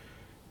who,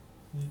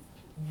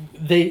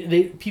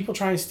 people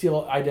try and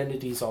steal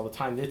identities all the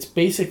time. It's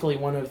basically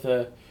one of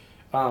the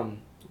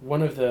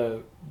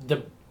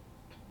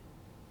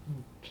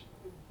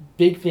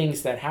big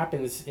things that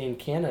happens in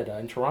Canada,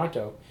 in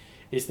Toronto,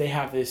 is they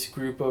have this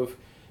group of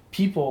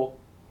people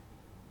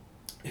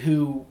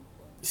who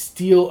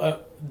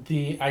steal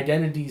the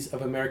identities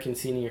of American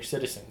senior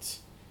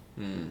citizens.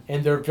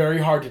 And they're very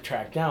hard to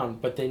track down,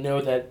 but they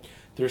know that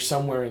they're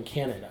somewhere in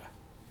Canada.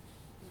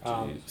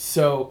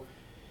 So,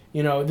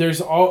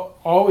 there's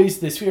always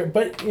this fear.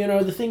 But,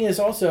 the thing is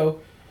also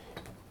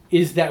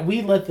is that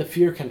we let the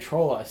fear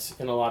control us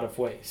in a lot of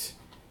ways.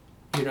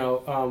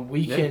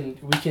 We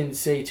can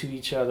say to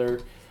each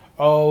other,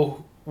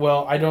 oh,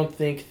 well, I don't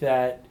think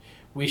that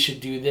we should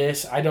do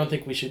this. I don't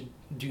think we should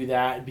do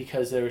that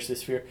because there's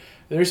this fear.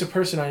 There's a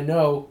person I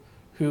know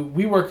who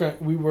we work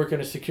in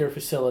a secure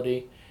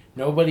facility.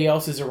 Nobody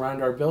else is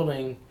around our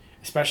building,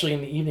 especially in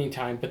the evening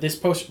time. But this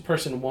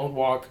person won't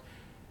walk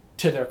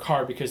to their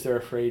car because they're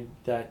afraid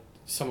that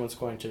someone's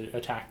going to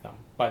attack them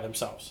by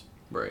themselves.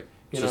 Right.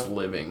 Just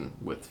living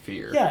with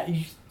fear. Yeah,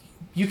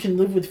 you can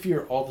live with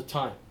fear all the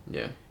time.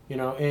 Yeah.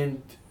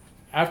 And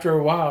after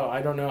a while,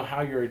 I don't know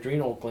how your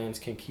adrenal glands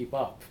can keep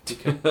up.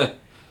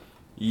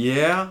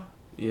 Yeah,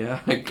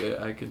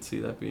 I could see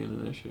that being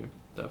an issue,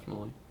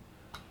 definitely.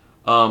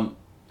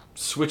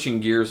 Switching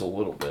gears a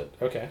little bit.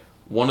 Okay.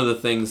 One of the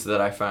things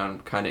that I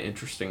found kind of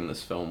interesting in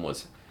this film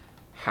was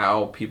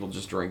how people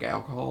just drink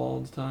alcohol all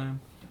the time.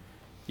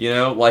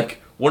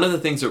 One of the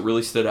things that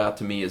really stood out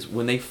to me is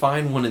when they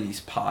find one of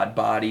these pod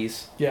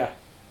bodies. Yeah.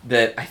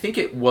 That I think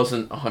it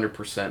wasn't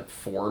 100%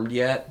 formed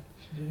yet.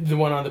 The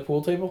one on the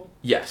pool table?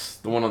 Yes,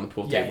 the one on the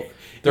pool table.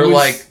 They're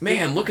like,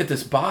 man, look at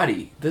this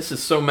body. This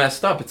is so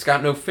messed up. It's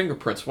got no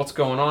fingerprints. What's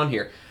going on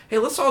here? Hey,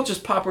 let's all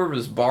just pop over to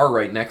this bar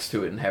right next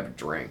to it and have a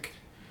drink.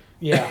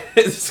 Yeah.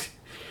 It's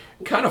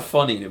kind of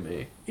funny to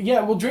me.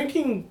 Yeah, well,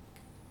 drinking...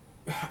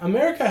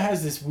 America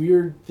has this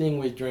weird thing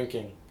with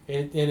drinking,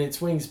 and it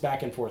swings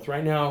back and forth.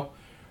 Right now,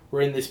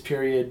 we're in this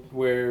period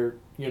where,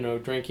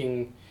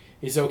 drinking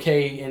is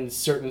okay in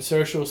certain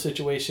social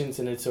situations,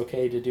 and it's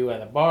okay to do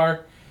at a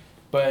bar.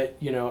 But,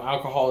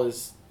 alcohol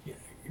is...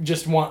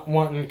 Just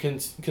wanton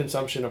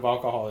consumption of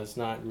alcohol is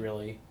not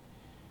really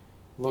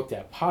looked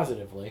at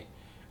positively.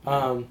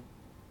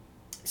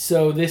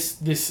 So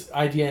this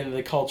idea in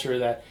the culture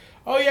that,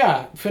 oh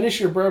yeah, finish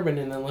your bourbon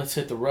and then let's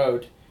hit the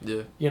road.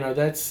 Yeah.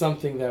 That's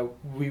something that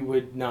we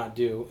would not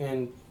do.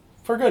 And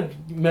for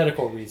good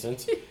medical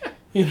reasons.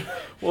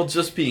 Well,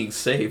 just being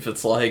safe,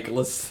 it's like,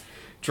 let's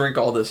drink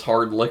all this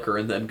hard liquor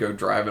and then go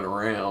driving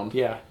around.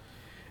 Yeah.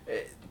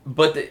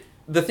 But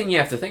the thing you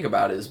have to think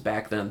about is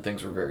back then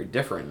things were very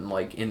different. And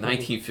like in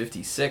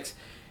 1956,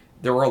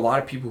 there were a lot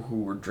of people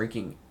who were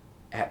drinking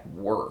at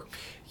work.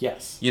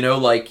 Yes.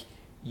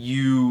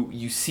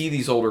 You see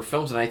these older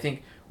films, and I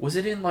think, was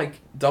it in like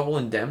Double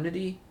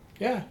Indemnity?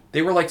 Yeah.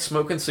 They were like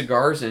smoking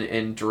cigars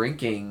and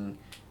drinking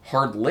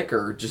hard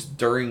liquor just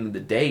during the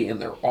day in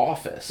their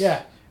office.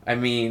 Yeah. I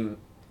mean,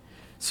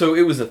 so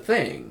it was a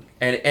thing.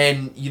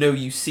 And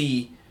you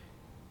see,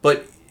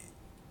 but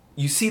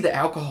you see the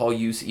alcohol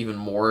use even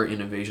more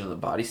in Invasion of the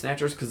Body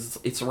Snatchers because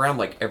it's around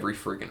like every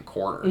friggin'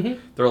 corner. Mm-hmm.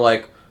 They're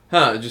like,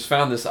 I just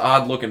found this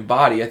odd looking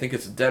body. I think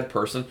it's a dead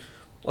person.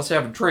 Let's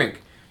have a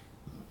drink.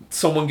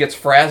 Someone gets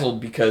frazzled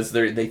because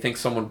they think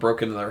someone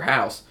broke into their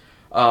house.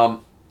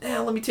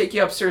 Let me take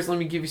you upstairs. Let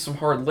me give you some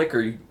hard liquor,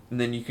 and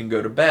then you can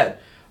go to bed.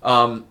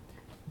 Then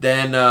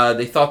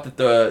they thought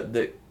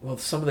that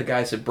some of the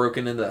guys had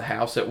broken into the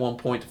house at one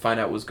point to find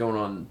out what was going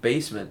on in the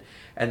basement.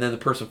 And then the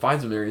person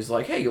finds him there. He's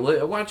like, hey, why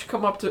don't you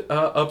come up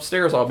to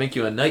upstairs? I'll make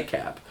you a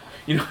nightcap.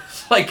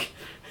 It's like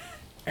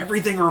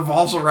everything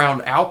revolves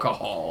around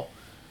alcohol.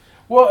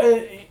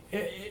 Well,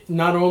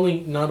 not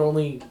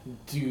only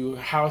do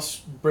house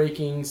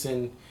breakings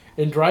and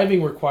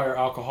driving require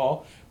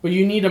alcohol, but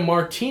you need a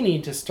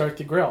martini to start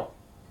the grill.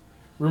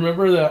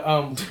 Remember the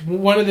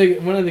one of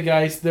the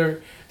guys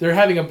they're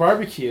having a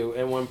barbecue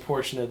at one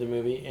portion of the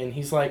movie, and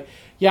he's like,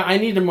 yeah, I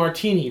need a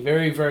martini,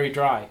 very, very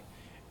dry.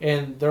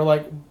 And they're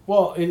like,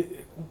 well,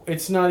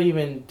 it's not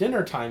even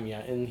dinner time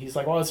yet. And he's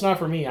like, well, it's not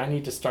for me. I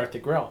need to start the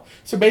grill.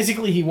 So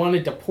basically he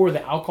wanted to pour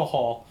the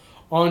alcohol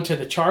onto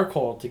the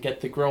charcoal to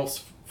get the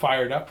grills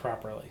fired up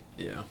properly.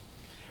 Yeah.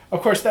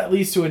 Of course, that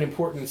leads to an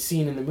important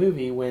scene in the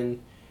movie when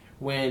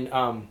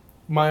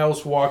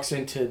Miles walks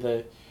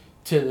into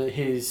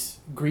his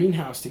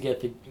greenhouse to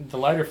get the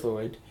lighter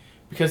fluid,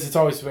 because it's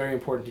always very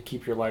important to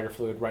keep your lighter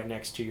fluid right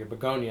next to your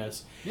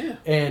begonias. Yeah.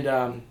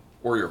 And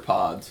or your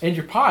pods. And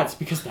your pods,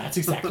 because that's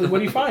exactly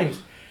what he finds.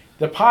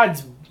 The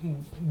pods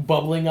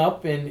bubbling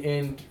up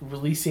and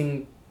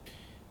releasing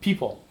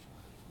people.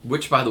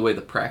 Which, by the way,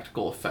 the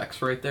practical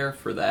effects right there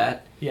for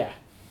that. Yeah.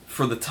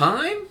 for the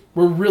time,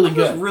 were really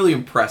good. It was really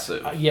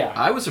impressive. Yeah.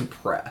 I was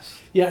impressed.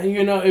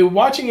 Yeah,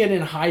 watching it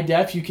in high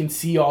def, you can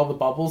see all the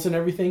bubbles and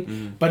everything.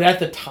 Mm-hmm. But at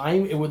the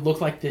time, it would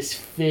look like this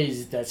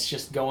fizz that's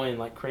just going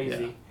like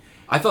crazy. Yeah.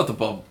 I thought the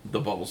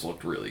bubbles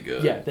looked really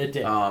good. Yeah, they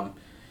did. I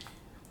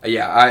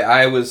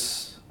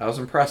was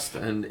impressed,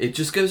 and it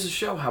just goes to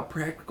show how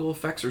practical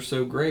effects are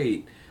so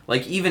great.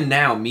 Like, even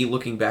now, me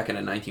looking back at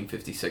a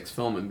 1956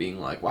 film and being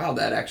like, wow,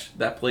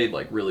 that played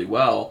like really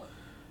well.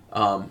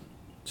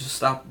 Just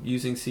stop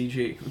using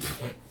CG.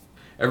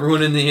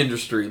 Everyone in the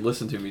industry,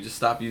 listen to me. Just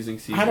stop using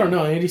CG. I don't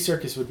know. Andy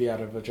Serkis would be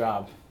out of a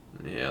job.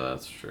 Yeah,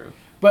 that's true.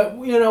 But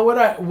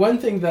one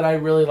thing that I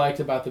really liked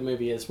about the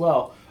movie as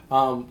well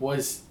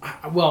was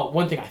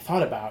one thing I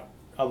thought about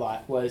a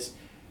lot was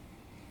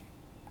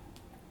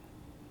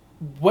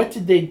what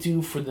did they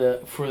do for the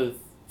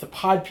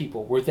pod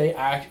people? Were they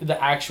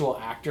the actual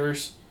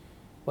actors,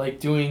 like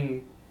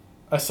doing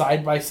a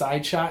side by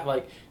side shot?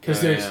 Like,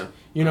 because there's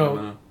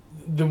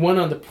the one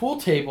on the pool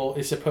table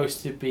is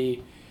supposed to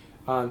be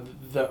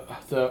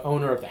the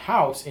owner of the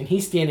house, and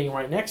he's standing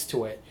right next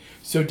to it.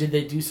 So did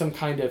they do some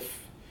kind of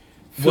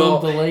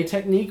film delay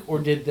technique, or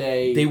did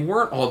they? They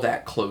weren't all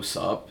that close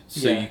up,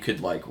 so you could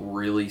like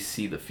really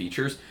see the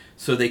features.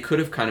 So they could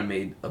have kind of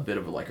made a bit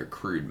of like a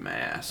crude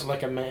mask,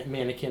 like a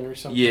mannequin or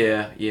something.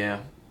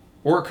 Yeah.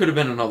 Or it could have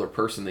been another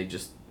person. They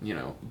just,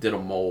 did a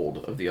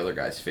mold of the other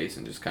guy's face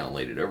and just kind of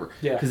laid it over.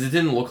 Yeah. Because it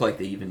didn't look like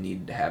they even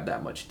needed to have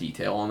that much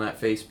detail on that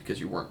face because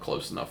you weren't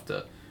close enough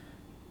to,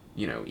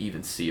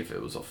 even see if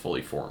it was a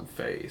fully formed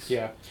face.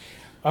 Yeah.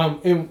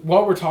 And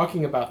while we're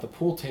talking about the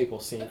pool table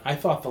scene, I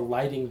thought the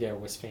lighting there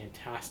was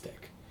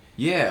fantastic.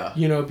 Yeah.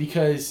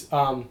 Because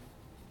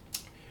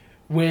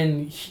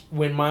when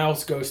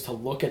Miles goes to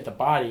look at the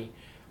body,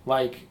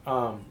 like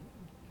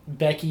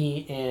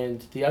Becky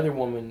and the other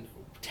woman,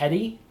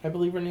 Teddy, I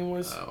believe her name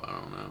was. Oh, I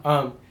don't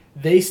know.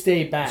 They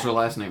stay back. Is her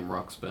last name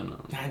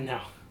Ruxpin? I know.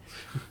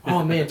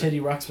 Oh man, Teddy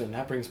Ruxpin.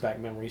 That brings back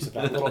memories of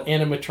that little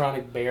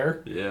animatronic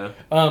bear. Yeah.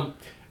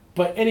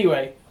 But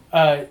anyway,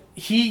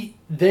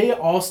 they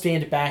all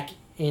stand back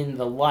in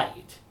the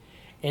light,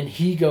 and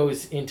he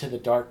goes into the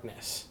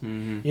darkness.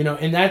 Mm-hmm.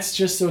 And that's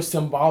just so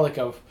symbolic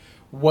of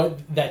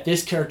that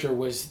this character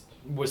was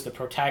the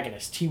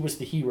protagonist. He was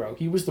the hero.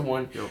 He was the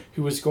one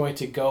who was going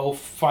to go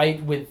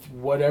fight with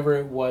whatever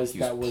it was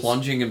that was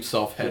plunging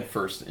himself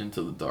headfirst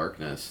into the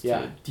darkness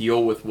to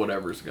deal with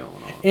whatever's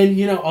going on. And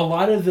a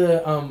lot of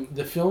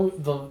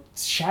the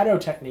shadow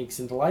techniques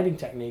and the lighting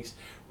techniques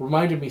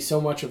reminded me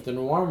so much of the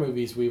noir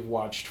movies we've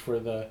watched for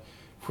the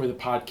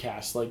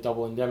podcast, like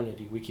Double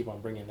Indemnity. We keep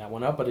on bringing that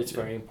one up, but it's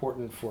very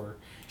important for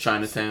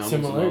Chinatown.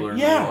 Similar,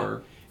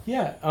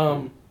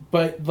 yeah.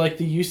 But like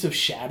the use of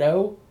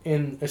shadow,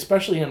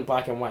 especially in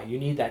black and white, you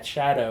need that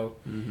shadow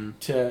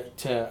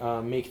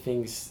to make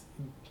things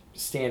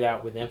stand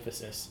out with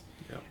emphasis.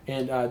 Yeah.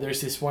 And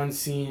there's this one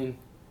scene,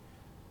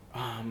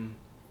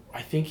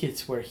 I think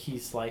it's where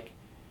he's like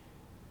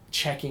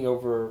checking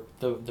over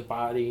the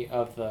body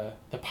of the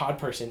pod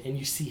person, and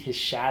you see his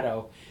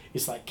shadow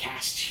is like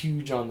cast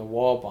huge on the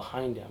wall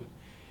behind him,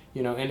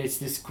 and it's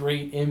this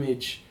great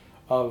image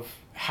of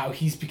how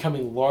he's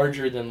becoming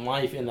larger than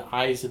life in the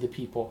eyes of the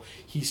people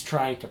he's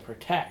trying to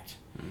protect.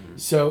 Mm-hmm.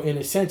 So in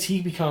a sense,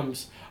 he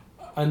becomes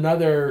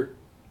another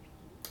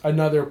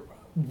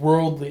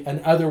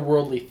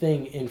worldly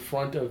thing in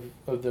front of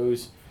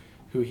those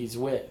who he's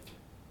with.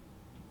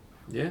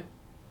 Yeah.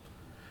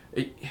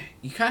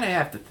 You kind of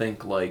have to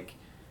think, like,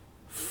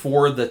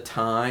 for the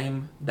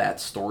time, that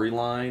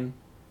storyline,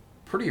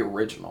 pretty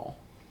original.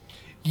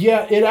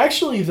 Yeah,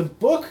 the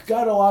book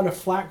got a lot of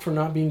flack for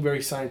not being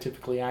very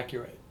scientifically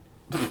accurate.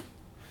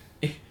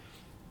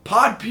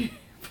 Pod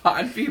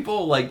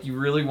people, like, you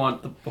really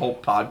want the whole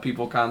pod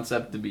people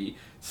concept to be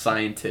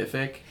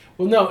scientific?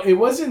 Well, no, it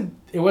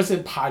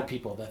wasn't pod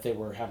people that they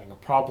were having a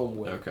problem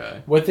with.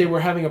 Okay. What they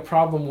were having a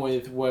problem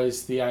with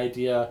was the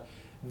idea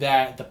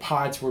that the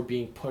pods were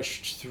being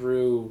pushed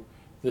through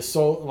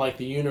the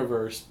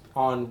universe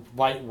on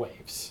light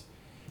waves.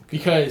 Okay.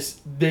 Because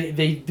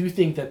they do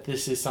think that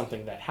this is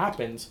something that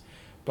happens,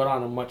 but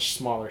on a much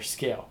smaller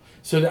scale.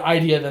 So the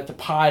idea that the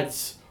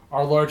pods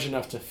are large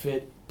enough to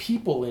fit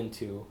people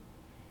into,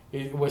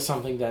 it was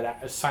something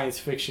that science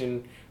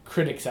fiction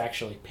critics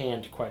actually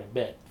panned quite a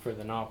bit for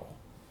the novel.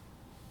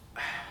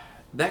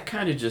 That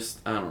kind of just,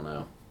 I don't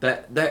know.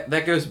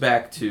 That goes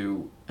back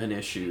to an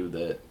issue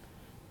that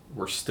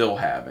we're still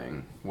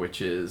having,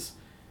 which is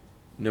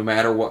no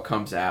matter what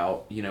comes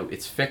out,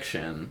 it's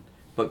fiction,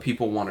 but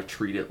people want to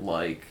treat it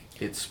like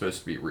it's supposed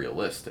to be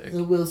realistic.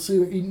 Well,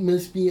 sir, it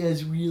must be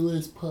as real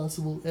as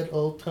possible at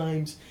all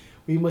times.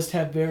 We must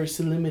have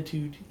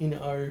verisimilitude in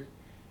our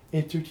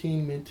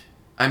entertainment.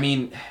 I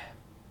mean,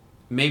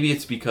 maybe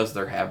it's because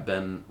there have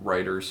been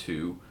writers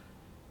who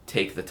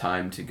take the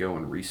time to go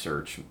and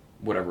research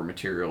whatever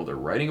material they're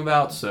writing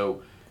about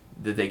so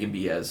that they can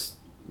be as,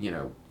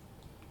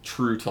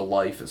 true to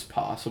life as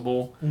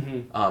possible.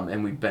 Mm-hmm.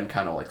 And we've been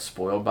kind of like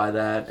spoiled by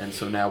that. And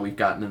so now we've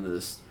gotten into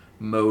this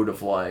mode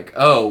of like,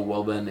 oh,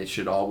 well then it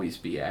should always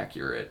be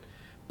accurate.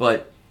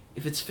 But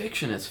if it's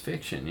fiction, it's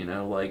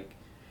fiction. Like,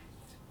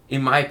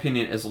 in my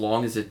opinion, as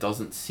long as it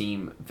doesn't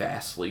seem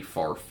vastly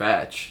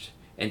far-fetched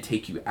and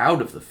take you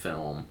out of the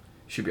film,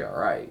 should be all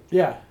right.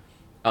 Yeah.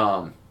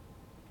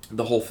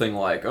 The whole thing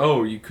like,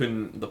 oh,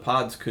 the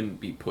pods couldn't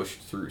be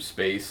pushed through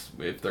space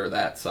if they're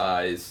that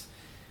size.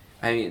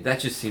 I mean, that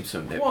just seems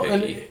so nitpicky. Well,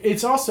 and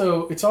it's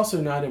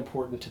also not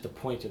important to the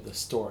point of the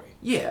story.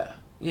 Yeah,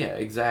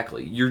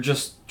 exactly. You're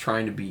just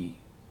trying to be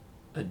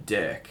a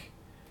dick.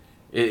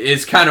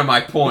 It's kind of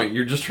my point.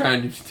 You're just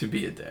trying to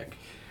be a dick.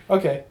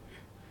 Okay.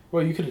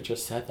 Well, you could have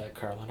just said that,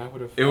 Carl, and I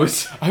would have.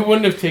 I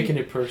wouldn't have taken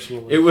it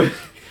personally.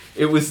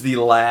 It was the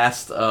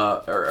last.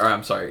 Or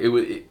I'm sorry.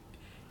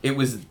 It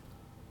was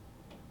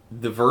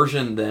the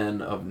version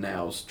then of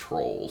now's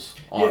trolls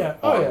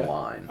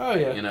online. Oh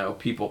yeah.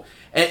 People.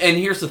 And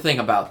here's the thing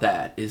about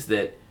that is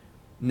that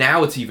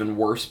now it's even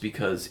worse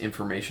because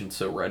information's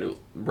so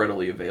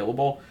readily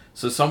available.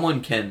 So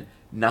someone can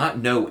not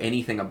know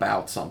anything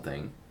about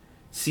something,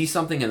 see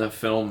something in the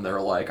film,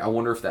 they're like, I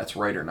wonder if that's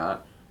right or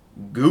not.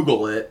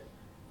 Google it,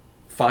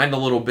 find a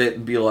little bit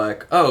and be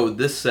like, oh,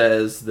 this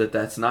says that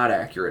that's not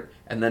accurate,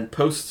 and then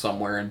post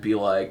somewhere and be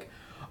like,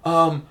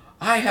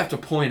 I have to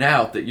point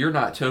out that you're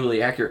not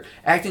totally accurate,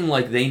 acting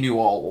like they knew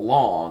all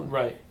along.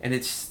 Right. And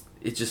it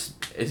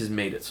has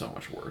made it so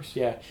much worse.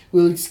 Yeah.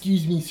 Well,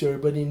 excuse me, sir,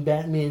 but in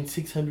Batman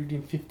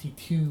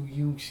 652,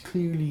 you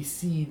clearly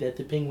see that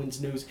the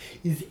Penguin's nose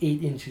is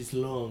 8 inches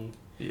long.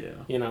 Yeah.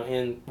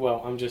 And,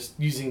 well, I'm just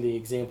using the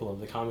example of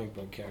the comic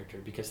book character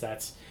because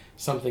that's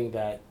something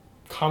that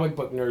comic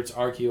book nerds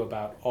argue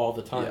about all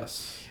the time.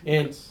 Yes.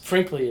 And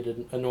frankly,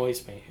 it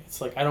annoys me. It's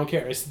like, I don't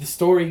care. Is the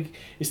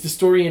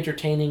story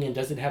entertaining, and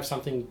does it have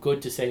something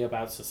good to say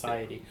about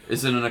society?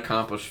 Is it an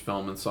accomplished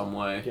film in some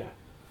way? Yeah.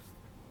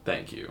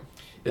 Thank you.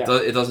 Yeah.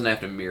 It doesn't have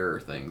to mirror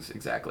things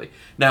exactly.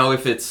 Now,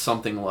 if it's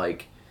something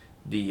like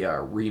the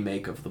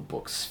remake of the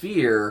book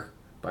Sphere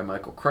by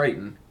Michael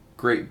Crichton,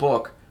 great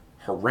book,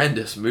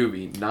 horrendous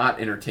movie, not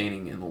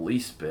entertaining in the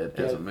least bit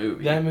as a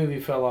movie. That movie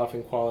fell off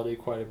in quality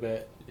quite a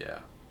bit. Yeah.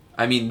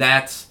 I mean,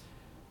 that's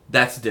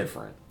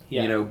different.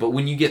 Yeah. But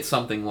when you get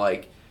something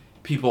like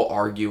people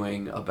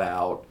arguing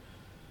about,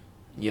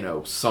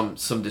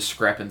 some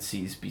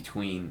discrepancies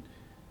between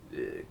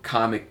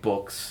comic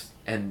books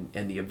and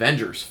the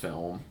Avengers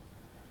film,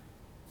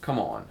 come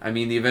on. I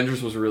mean, the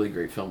Avengers was a really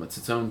great film. It's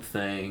its own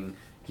thing.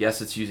 Yes,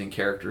 it's using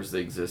characters that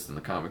exist in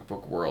the comic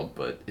book world,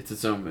 but it's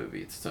its own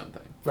movie. It's its own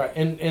thing. Right,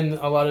 and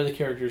a lot of the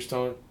characters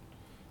don't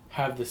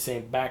have the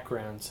same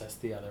backgrounds as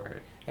the other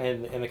right.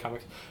 and the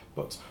comic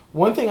books.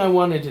 One thing I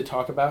wanted to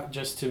talk about,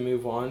 just to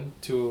move on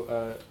to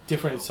a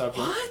different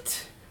subject.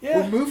 What?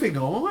 Yeah. We're moving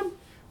on?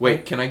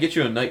 Wait, can I get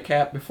you a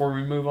nightcap before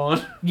we move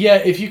on? Yeah,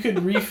 if you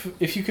could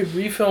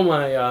refill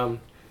my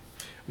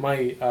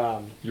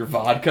your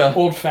vodka,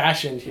 old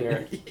fashioned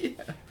here. Yeah.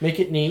 Make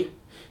it neat.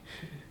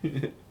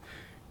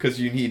 Because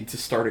you need to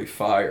start a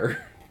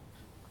fire.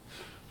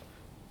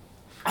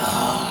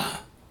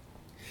 Now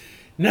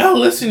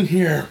listen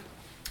here.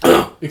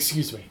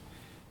 Excuse me.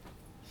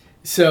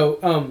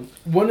 So,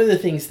 one of the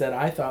things that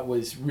I thought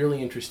was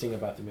really interesting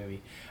about the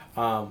movie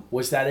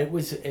was that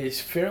it's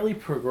fairly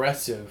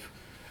progressive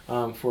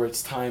for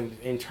its time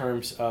in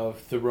terms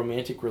of the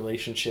romantic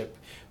relationship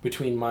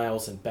between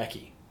Miles and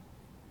Becky.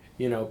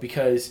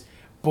 Because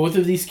both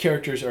of these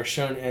characters are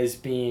shown as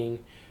being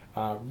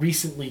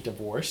recently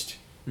divorced,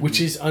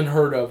 which is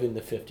unheard of in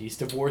the 50s.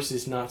 Divorce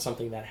is not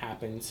something that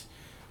happens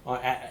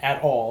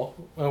at all.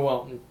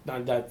 Well,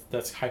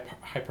 that's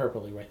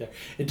hyperbole right there.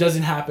 It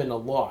doesn't happen a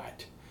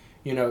lot.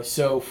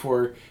 So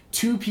for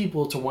two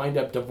people to wind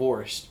up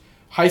divorced,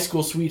 high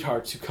school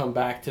sweethearts who come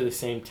back to the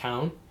same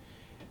town,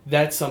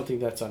 that's something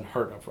that's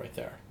unheard of right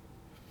there.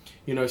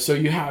 So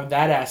you have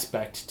that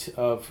aspect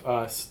of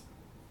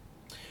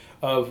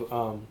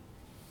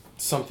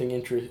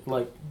something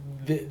like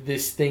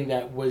this thing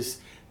that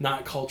was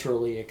not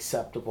culturally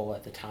acceptable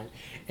at the time.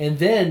 And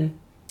then,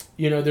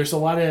 there's a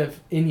lot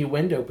of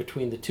innuendo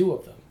between the two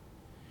of them,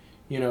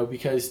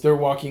 because they're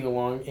walking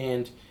along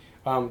and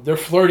they're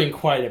flirting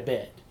quite a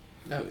bit.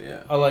 Oh,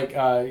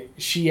 yeah.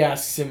 She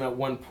asks him at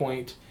one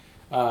point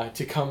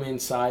to come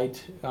inside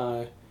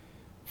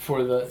for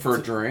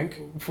a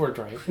drink. For a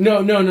drink.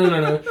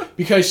 No.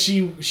 Because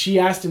she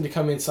asked him to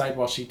come inside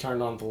while she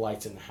turned on the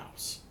lights in the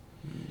house.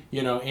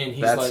 And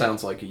he's that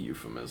sounds like a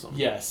euphemism.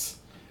 Yes.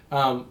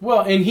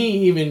 Well, and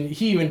he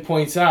even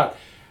points out,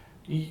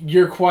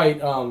 you're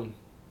quite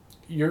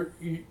you're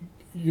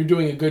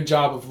doing a good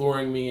job of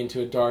luring me into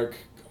a dark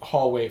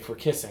hallway for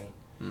kissing.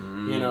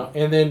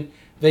 And then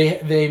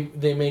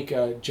they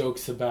make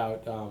jokes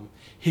about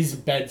his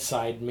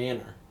bedside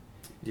manner.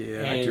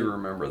 Yeah, I do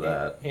remember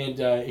that.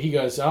 And he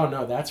goes, "Oh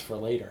no, that's for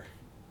later."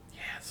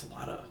 Yeah, it's a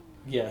lot of.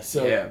 Yeah.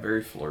 So. Yeah,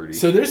 very flirty.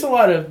 So there's a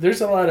lot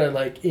of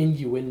like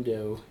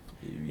innuendo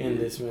in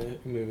this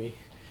movie,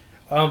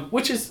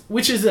 which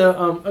is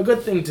a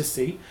good thing to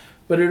see,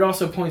 but it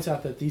also points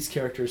out that these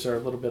characters are a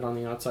little bit on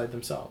the outside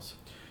themselves.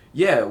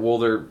 Yeah, well,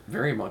 they're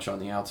very much on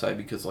the outside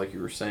because, like you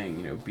were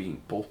saying,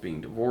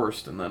 being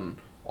divorced and then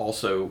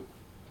also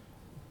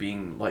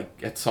being, like,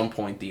 at some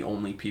point the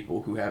only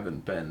people who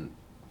haven't been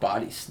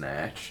body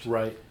snatched.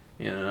 Right.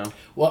 You know?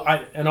 Well,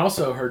 and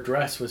also her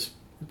dress was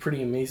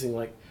pretty amazing,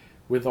 like,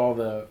 with all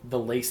the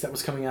lace that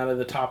was coming out of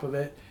the top of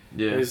it.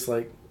 Yeah. It was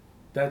like,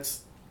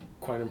 that's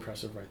quite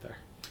impressive right there.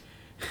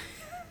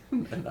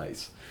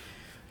 Nice.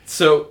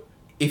 So,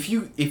 if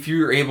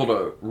you're able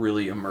to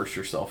really immerse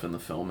yourself in the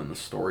film and the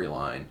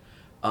storyline,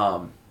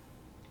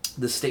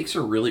 the stakes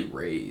are really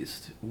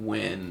raised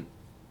when,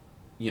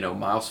 you know,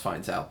 Miles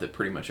finds out that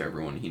pretty much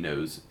everyone he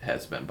knows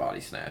has been body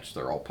snatched.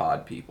 They're all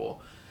pod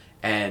people.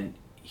 And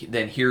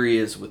then here he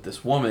is with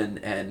this woman,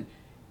 and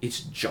it's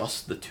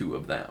just the two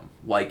of them.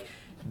 Like,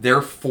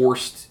 they're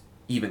forced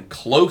even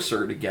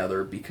closer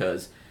together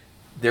because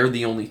they're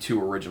the only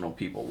two original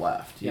people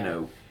left. You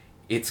know,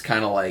 it's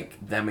kind of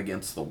like them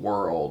against the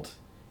world,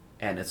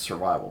 and it's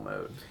survival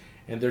mode.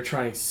 And they're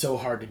trying so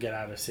hard to get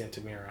out of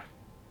Santa Mira.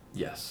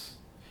 Yes.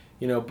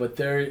 You know, but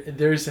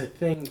there's a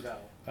thing,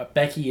 though.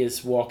 Becky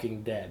is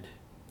walking dead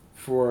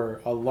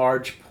for a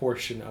large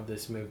portion of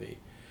this movie.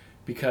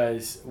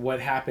 Because what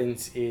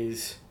happens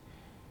is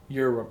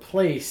you're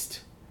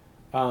replaced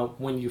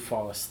when you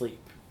fall asleep.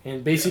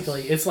 And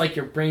basically, it's like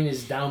your brain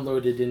is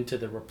downloaded into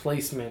the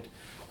replacement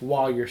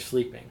while you're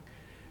sleeping.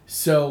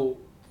 So,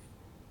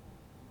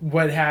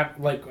 what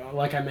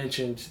like I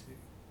mentioned,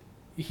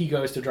 he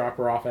goes to drop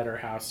her off at her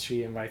house.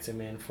 She invites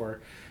him in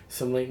for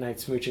some late night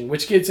smooching,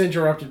 which gets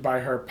interrupted by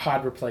her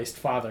pod replaced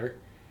father.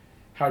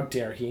 How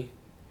dare he?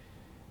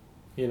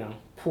 You know,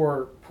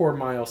 poor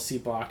Miles C.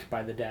 blocked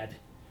by the dead.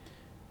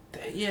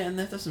 Yeah, and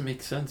that doesn't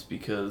make sense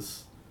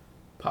because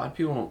pod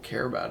people don't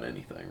care about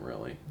anything,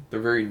 really.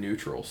 They're very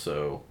neutral,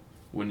 so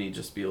wouldn't he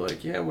just be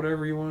like, yeah,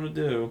 whatever you want to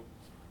do?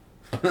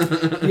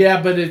 Yeah,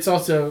 but it's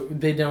also,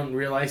 they don't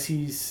realize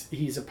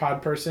he's a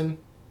pod person.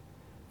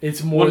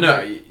 It's more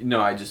no,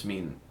 I just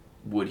mean,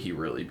 would he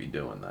really be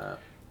doing that?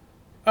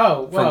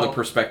 Oh, well. From the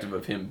perspective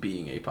of him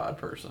being a pod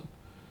person.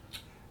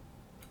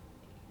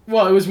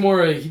 Well, it was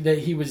more that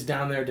he was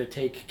down there to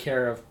take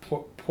care of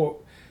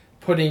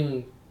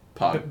putting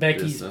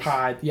Becky's business.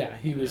 pod. Yeah,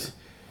 he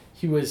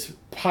was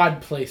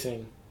pod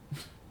placing.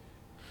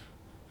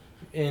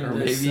 Or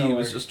maybe he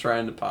was just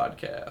trying to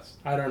podcast.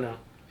 I don't know.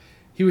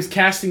 He was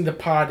casting the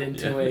pod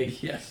into a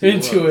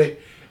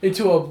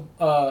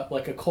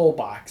like a coal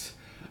box.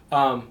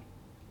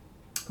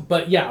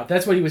 But yeah,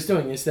 that's what he was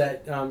doing. Is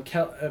that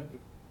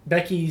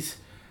Becky's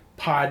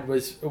pod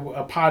was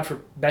a pod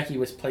for Becky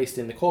was placed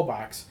in the coal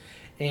box,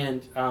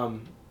 and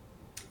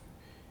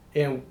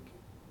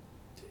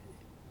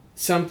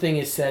something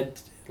is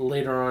said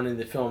later on in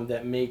the film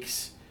that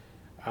makes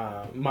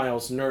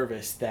Miles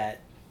nervous that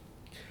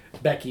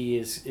Becky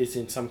is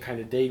in some kind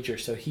of danger.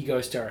 So he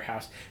goes to her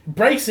house,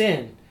 breaks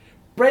in.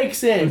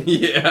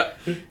 Yeah,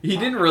 he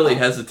didn't really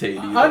hesitate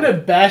either.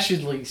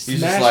 Unabashedly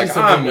he's just like,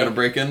 I'm going to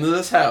break into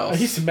this house.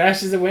 He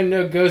smashes the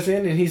window, goes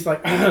in, and he's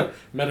like,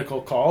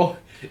 medical call.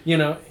 You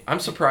know, I'm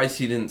surprised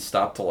he didn't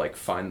stop to like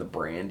find the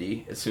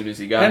brandy as soon as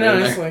he got in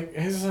there. It's like,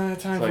 it's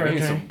time for I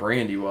need some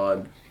brandy while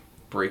I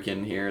break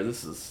in here.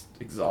 This is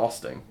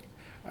exhausting.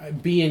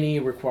 B&E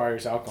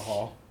requires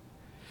alcohol.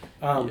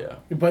 Yeah.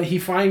 But he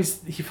finds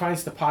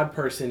the pod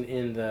person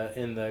in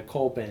the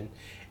coal bin,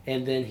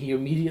 and then he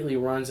immediately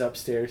runs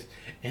upstairs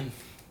and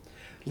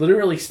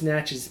literally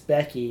snatches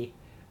Becky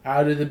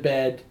out of the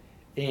bed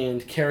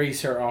and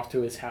carries her off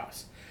to his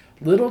house.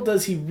 Little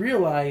does he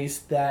realize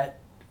that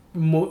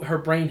her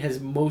brain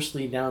has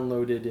mostly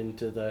downloaded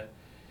into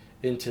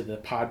the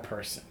pod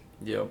person.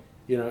 Yep.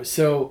 You know,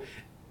 so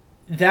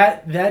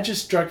that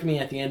just struck me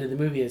at the end of the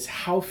movie is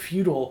how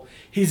futile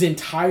his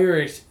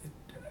entire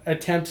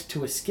attempt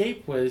to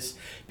escape was,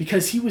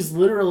 because he was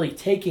literally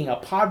taking a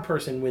pod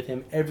person with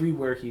him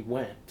everywhere he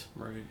went.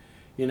 Right.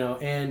 You know,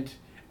 and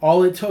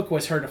all it took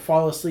was her to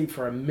fall asleep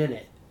for a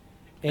minute,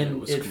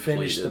 and it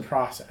finished the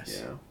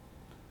process. Yeah.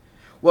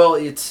 Well,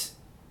 it's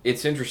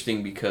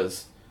interesting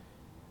because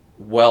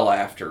well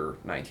after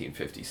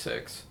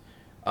 1956,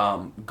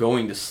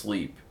 going to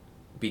sleep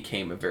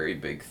became a very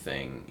big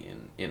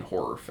thing in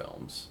horror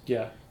films.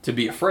 Yeah. To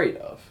be afraid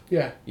of.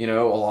 Yeah. You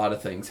know, a lot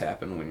of things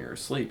happen when you're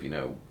asleep, you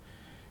know,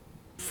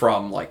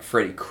 from like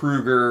Freddy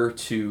Krueger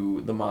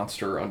to the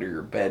monster under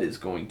your bed is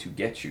going to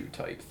get you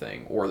type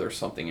thing, or there's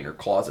something in your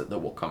closet that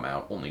will come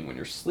out only when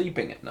you're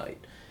sleeping at night,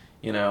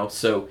 you know.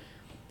 So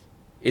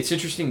it's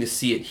interesting to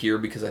see it here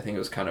because I think it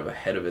was kind of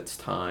ahead of its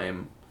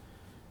time.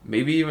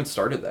 Maybe even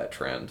started that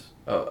trend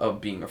of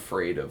being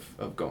afraid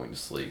of going to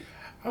sleep.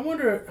 I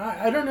wonder.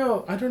 I don't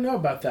know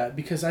about that,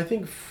 because I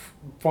think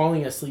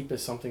falling asleep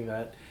is something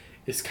that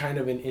is kind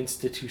of an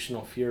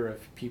institutional fear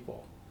of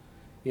people.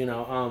 You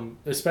know,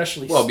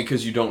 especially... Well,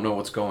 because you don't know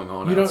what's going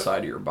on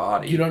outside of your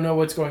body. You don't know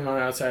what's going on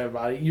outside of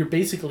your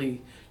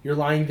body. You're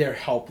lying there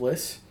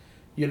helpless.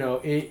 You know,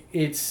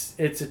 it's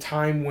a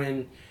time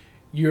when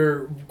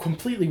you're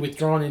completely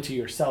withdrawn into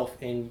yourself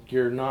and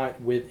you're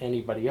not with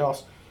anybody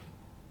else.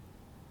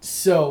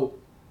 So,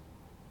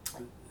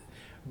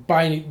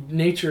 by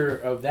nature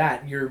of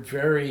that, you're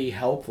very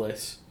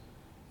helpless.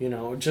 You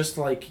know, just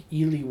like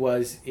Ely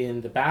was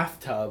in the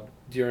bathtub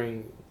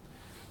during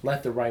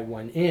let the right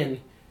one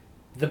in,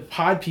 the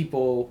pod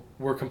people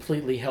were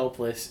completely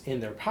helpless in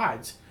their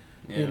pods.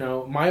 Yeah. You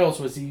know, Miles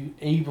was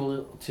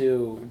able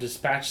to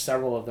dispatch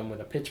several of them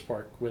with a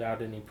pitchfork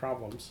without any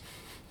problems.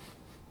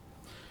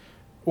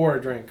 Or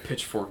a drink.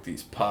 Pitchfork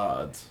these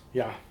pods.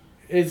 Yeah.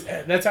 It's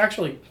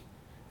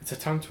a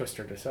tongue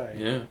twister to say.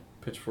 Yeah,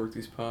 pitchfork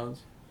these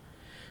pods.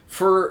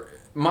 For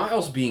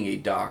Miles being a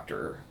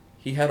doctor,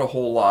 he had a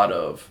whole lot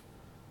of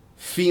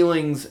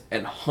feelings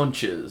and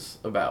hunches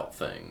about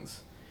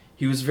things.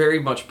 He was very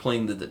much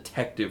playing the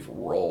detective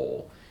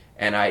role,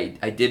 and I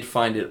did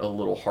find it a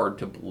little hard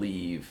to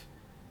believe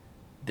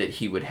that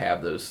he would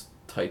have those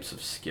types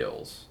of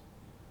skills.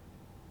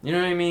 You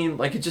know what I mean?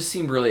 Like, it just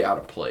seemed really out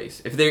of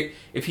place.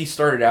 If he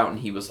started out and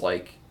he was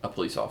like a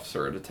police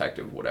officer, a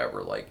detective,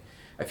 whatever, like,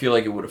 I feel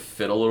like it would have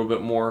fit a little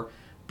bit more,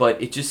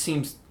 but it just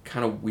seems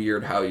kind of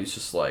weird how he's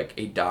just like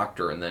a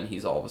doctor and then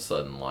he's all of a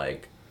sudden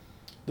like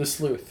the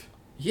sleuth.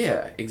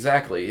 Yeah,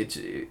 exactly.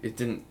 It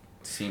didn't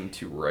seem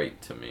too right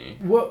to me.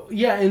 Well,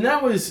 yeah, and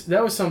that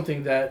was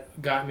something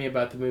that got me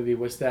about the movie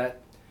was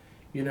that,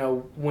 you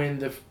know, when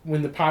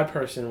the pod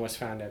person was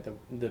found at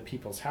the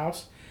people's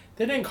house,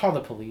 they didn't call the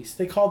police.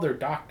 They called their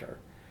doctor.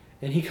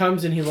 And he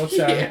comes and he looks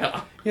at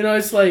it. You know,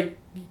 it's like,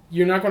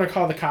 you're not going to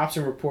call the cops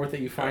and report that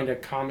you find a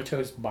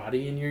comatose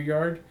body in your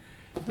yard.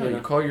 No, you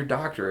call your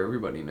doctor.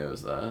 Everybody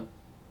knows that.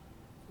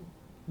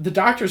 The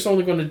doctor's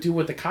only going to do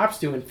what the cops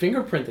do and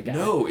fingerprint the guy.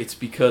 No, it's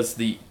because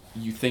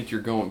you think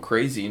you're going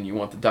crazy and you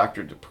want the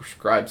doctor to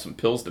prescribe some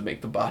pills to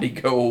make the body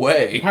go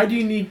away. Why do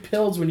you need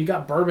pills when you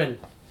got bourbon?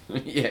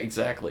 Yeah,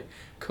 exactly.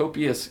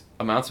 Copious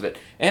amounts of it.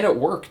 And at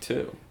work,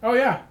 too. Oh,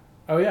 yeah.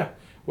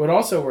 What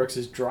also works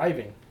is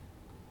driving.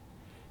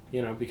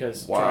 You know,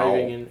 because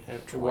driving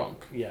and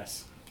drunk.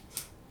 Yes.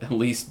 At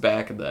least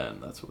back then,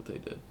 that's what they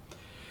did.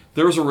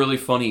 There was a really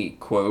funny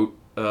quote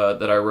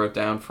that I wrote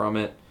down from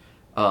it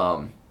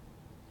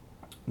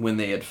when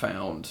they had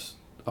found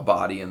a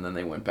body and then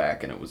they went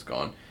back and it was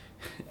gone.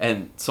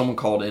 And someone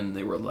called in and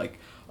they were like,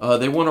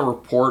 they want to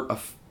report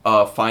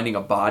finding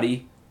a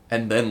body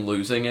and then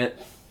losing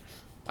it.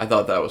 I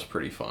thought that was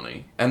pretty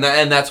funny. And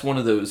that's one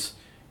of those,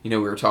 you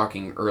know, we were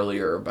talking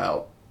earlier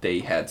about they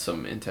had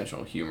some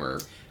intentional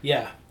humor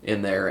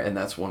in there, and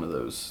that's one of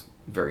those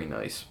very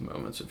nice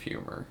moments of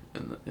humor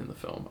in the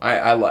film.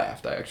 I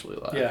laughed. I actually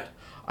laughed. Yeah.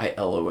 I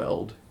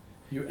LOL'd,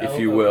 if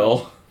you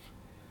will.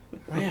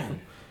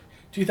 Man,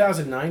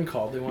 2009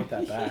 called. They want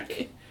that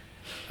back.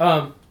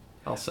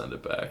 I'll send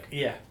it back.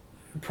 Yeah.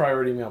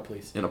 Priority mail,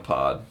 please. In a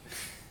pod.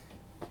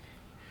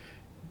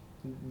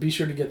 Be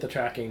sure to get the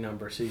tracking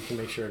number so you can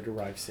make sure it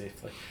arrives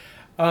safely.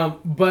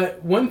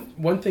 But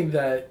one thing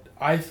that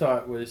I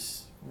thought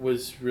was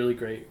really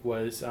great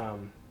was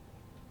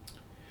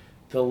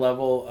the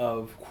level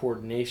of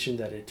coordination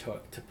that it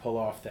took to pull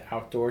off the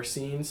outdoor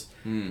scenes,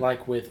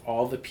 like with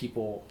all the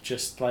people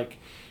just like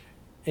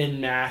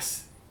en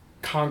masse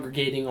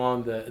congregating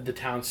on the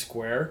town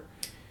square.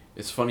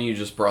 It's funny you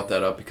just brought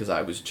that up because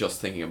I was just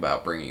thinking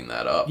about bringing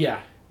that up.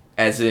 Yeah.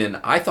 As in,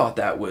 I thought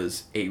that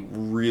was a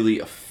really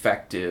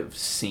effective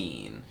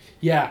scene.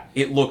 Yeah.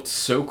 It looked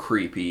so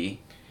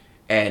creepy,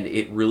 and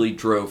it really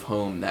drove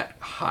home that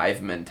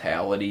hive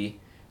mentality.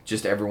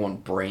 Just everyone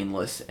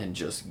brainless and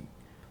just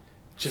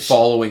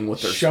following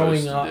what they're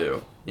supposed to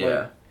do.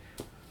 Yeah.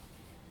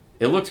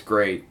 It looked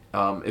great.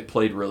 It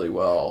played really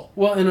well.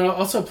 Well, and it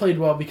also played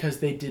well because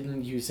they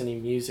didn't use any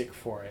music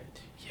for it.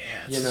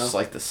 Yeah, it's just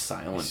like the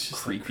silent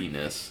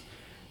creepiness.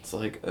 It's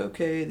like,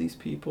 okay, these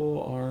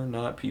people are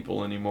not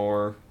people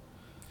anymore.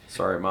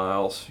 Sorry,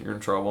 Miles, you're in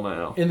trouble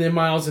now. And then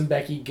Miles and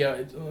Becky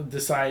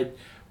decide,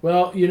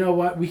 well, you know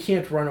what? We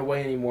can't run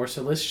away anymore,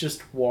 so let's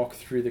just walk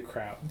through the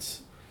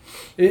crowds.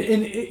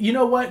 And you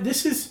know what?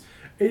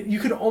 You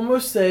could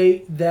almost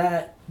say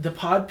that the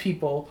pod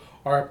people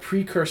are a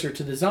precursor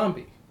to the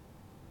zombie.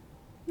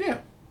 Yeah.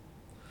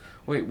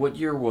 Wait, what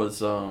year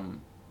was Night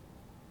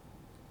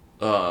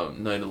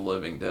of the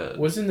Living Dead?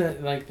 Wasn't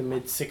that like the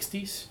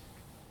mid-60s?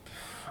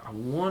 I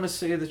want to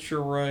say that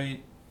you're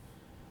right,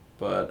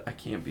 but I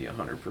can't be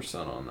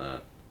 100% on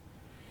that.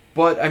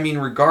 But, I mean,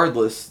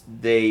 regardless,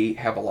 they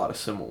have a lot of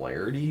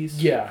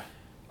similarities. Yeah.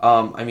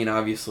 I mean,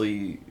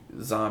 obviously,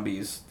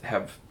 zombies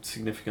have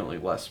significantly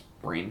less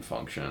brain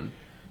function,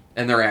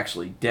 and they're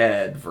actually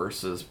dead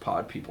versus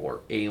pod people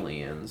or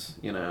aliens,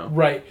 you know?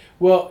 Right.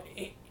 Well,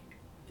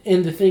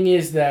 and the thing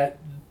is that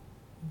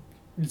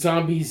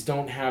zombies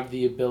don't have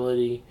the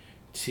ability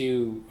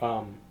to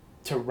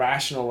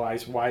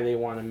rationalize why they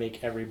want to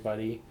make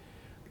everybody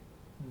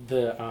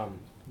the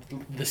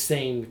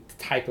same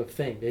type of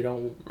thing. They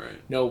don't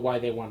know why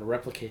they want to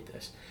replicate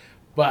this.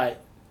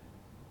 But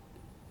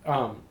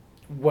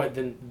what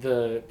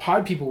the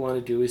pod people want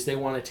to do is they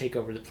want to take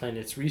over the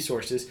planet's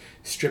resources,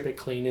 strip it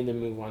clean, and then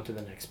move on to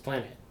the next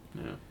planet.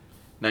 Yeah.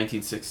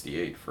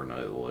 1968 for Night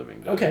of the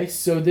Living Dead. Okay,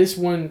 so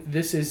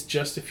this is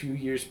just a few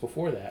years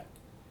before that.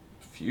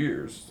 A few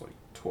years? Like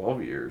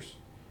 12 years.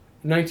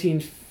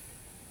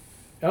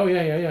 Oh,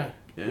 yeah.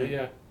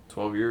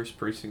 12 years,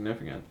 pretty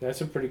significant. That's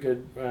a pretty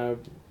good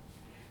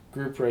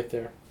group right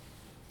there.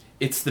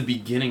 it's the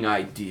beginning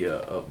idea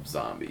of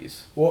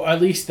zombies. Well, at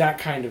least that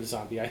kind of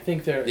zombie. I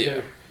think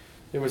there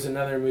was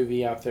another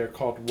movie out there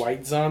called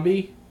White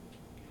Zombie,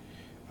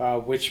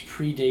 which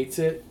predates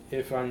it.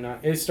 If I'm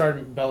not, it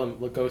starred Bela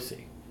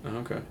Lugosi.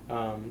 Okay.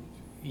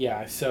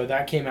 Yeah, so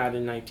that came out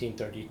in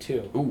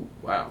 1932. Ooh,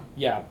 wow.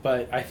 Yeah,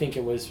 but I think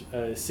it was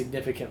a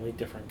significantly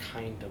different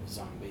kind of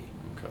zombie.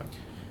 Okay.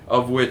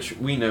 Of which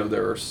we know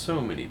there are so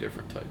many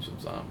different types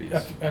of zombies.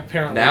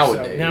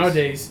 Apparently,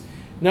 nowadays.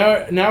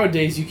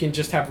 Nowadays you can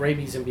just have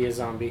rabies and be a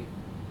zombie.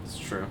 It's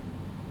true.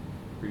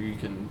 Or you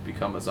can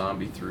become a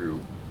zombie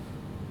through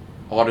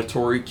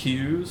auditory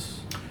cues.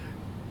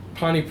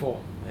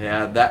 Pontypool.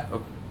 Yeah, that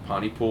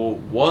Pontypool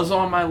was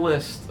on my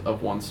list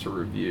of ones to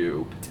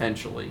review,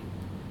 potentially.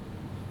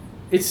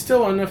 It's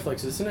still on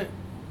Netflix, isn't it?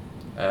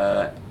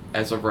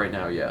 As of right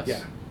now, yes.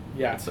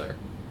 Yeah. It's there.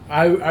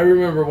 I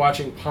remember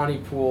watching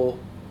Pontypool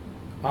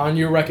on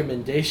your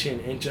recommendation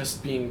and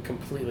just being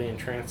completely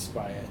entranced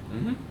by it.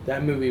 Mm-hmm.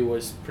 That movie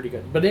was pretty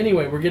good. But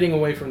anyway, we're getting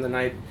away from the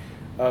night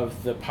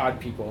of the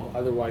pod people,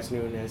 otherwise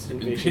known as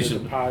Invasion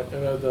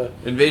of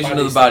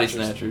the Body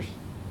Snatchers.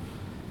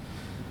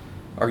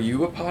 Are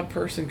you a pod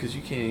person? Because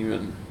you can't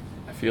even...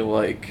 I feel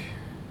like...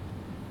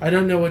 I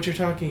don't know what you're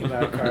talking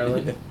about,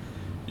 Carlin.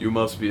 You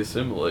must be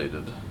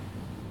assimilated.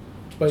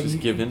 But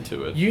just give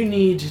into it. You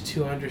need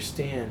to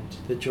understand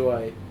the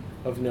joy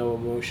of no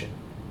emotion.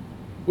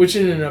 Which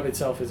in and of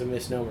itself is a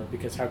misnomer,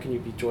 because how can you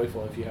be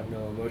joyful if you have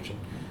no emotion?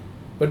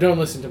 But don't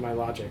listen to my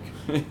logic.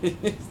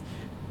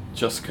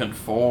 Just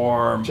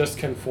conform. Just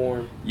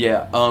conform.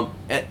 Yeah,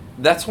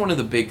 that's one of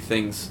the big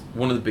things,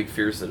 one of the big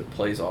fears that it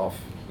plays off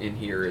in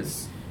here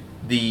is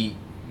the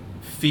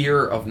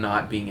fear of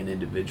not being an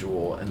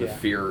individual and the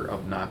fear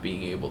of not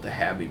being able to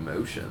have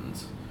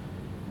emotions.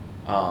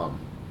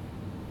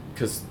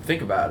 Because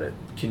think about it.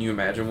 Can you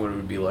imagine what it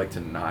would be like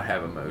to not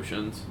have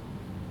emotions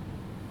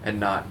and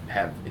not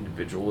have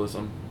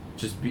individualism?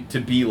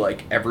 To be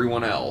like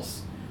everyone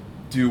else,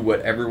 do what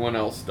everyone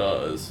else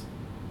does.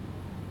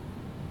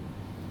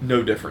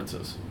 No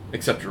differences,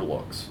 except your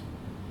looks.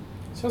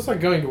 Sounds like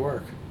going to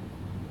work.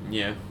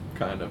 Yeah,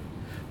 kind of.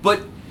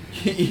 But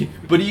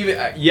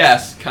even,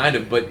 yes, kind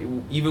of. But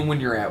even when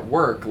you're at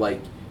work,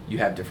 like, you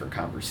have different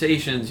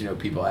conversations. You know,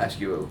 people ask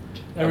you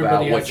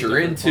about what you're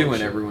into, function.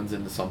 And everyone's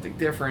into something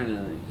different,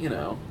 and you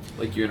know,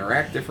 like you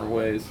interact different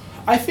ways.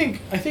 I think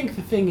the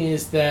thing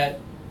is that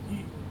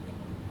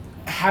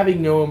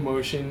having no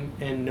emotion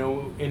and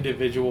no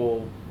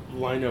individual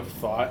line of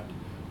thought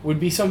would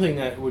be something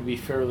that would be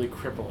fairly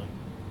crippling,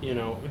 you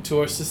know, to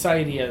our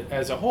society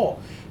as a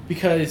whole,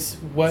 because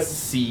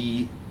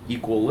see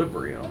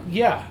equilibrium.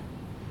 Yeah.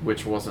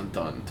 Which wasn't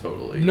done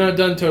totally. Not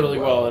done totally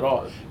well at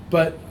all.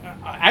 But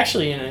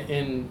actually,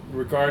 in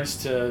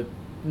regards to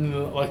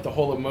like the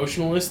whole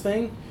emotionalist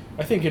thing,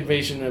 I think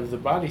Invasion of the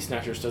Body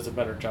Snatchers does a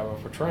better job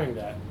of portraying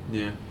that.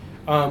 Yeah.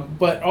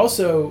 But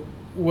also,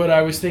 what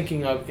I was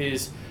thinking of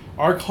is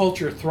our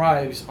culture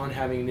thrives on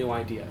having new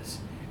ideas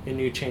and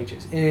new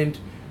changes, and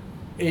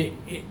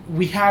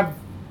we have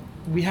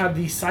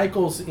these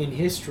cycles in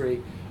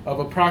history of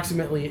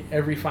approximately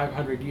every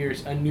 500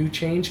 years a new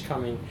change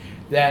coming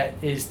that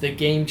is the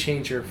game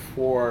changer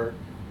for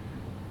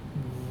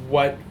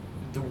what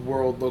the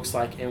world looks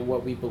like and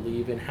what we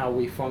believe and how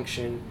we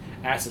function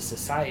as a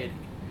society.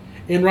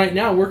 And right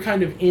now we're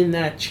kind of in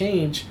that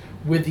change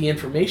with the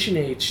information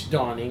age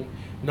dawning.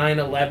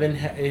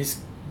 9/11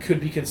 could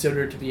be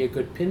considered to be a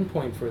good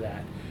pinpoint for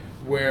that,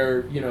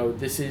 where, you know,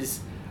 this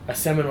is a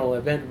seminal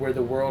event where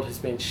the world has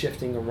been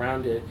shifting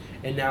around it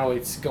and now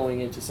it's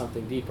going into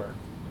something deeper.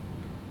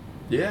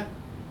 Yeah,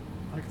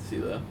 I can see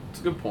that.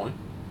 It's a good point.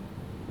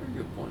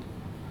 Very good point.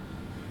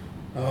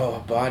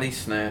 Oh, body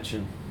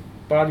snatching.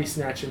 Body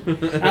snatching.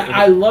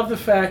 I love the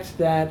fact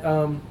that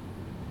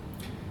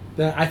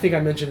that I think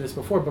I mentioned this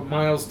before, but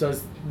Miles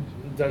does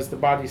the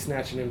body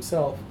snatching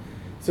himself.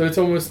 So it's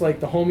almost like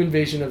the home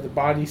invasion of the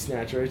body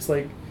snatcher. It's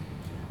like,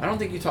 I don't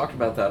think you talked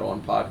about that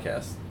on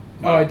podcast.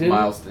 Oh, I didn't?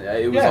 Miles,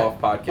 it was off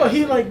podcast.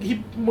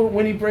 Well,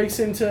 when he breaks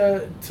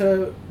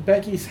into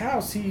Becky's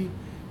house, he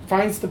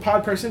finds the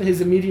pod person.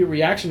 His immediate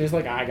reaction is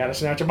like, I gotta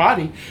snatch a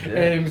body. Yeah.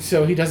 And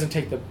so he doesn't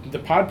take the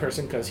pod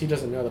person because he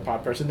doesn't know the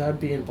pod person. That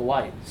would be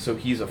impolite. So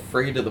he's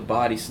afraid of the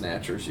body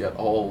snatchers, yet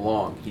all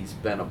along he's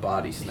been a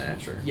body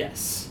snatcher.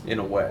 Yes. In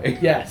a way.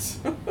 Yes.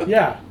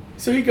 Yeah.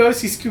 So he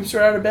goes, he scoops her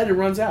out of bed and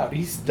runs out.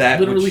 He's that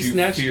literally which you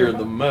snatched fear her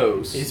the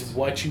most is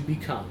what you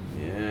become.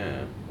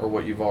 Yeah. Or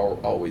what you've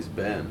always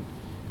been.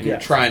 And you're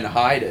trying to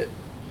hide it.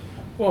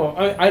 Well,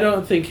 I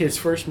don't think his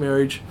first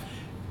marriage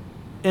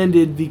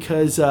ended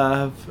because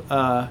of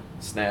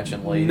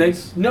snatching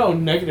ladies.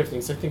 Negative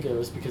things. I think it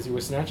was because he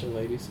was snatching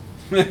ladies.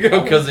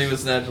 Because he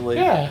was snatching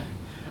ladies. Yeah.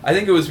 I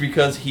think it was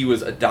because he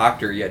was a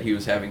doctor, yet he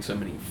was having so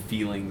many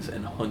feelings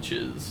and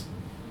hunches,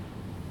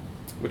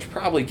 which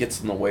probably gets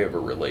in the way of a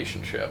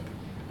relationship.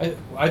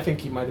 I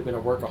think he might have been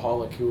a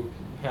workaholic who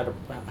had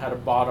a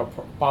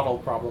bottle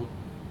problem.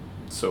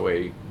 So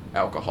a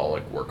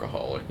alcoholic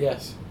workaholic.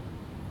 Yes.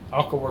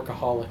 Alcoholic.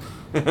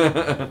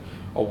 A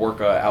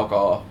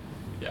alcohol.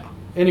 Yeah.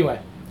 Anyway,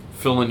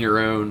 fill in your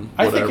own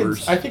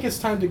whatevers. I think it's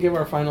time to give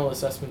our final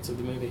assessments of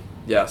the movie.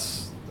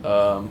 Yes.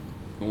 Who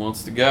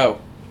wants to go?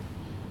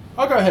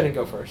 I'll go ahead and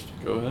go first.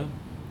 Go ahead.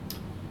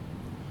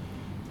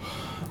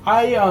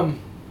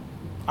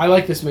 I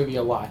like this movie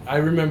a lot. I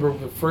remember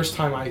the first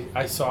time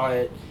I saw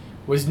it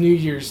was New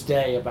Year's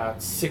Day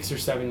about 6 or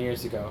 7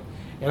 years ago.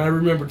 And I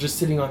remember just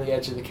sitting on the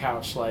edge of the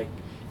couch, like,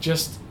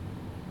 just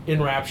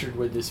enraptured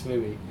with this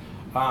movie.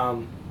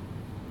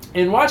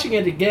 And watching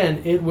it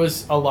again, it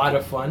was a lot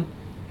of fun.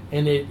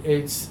 And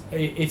it's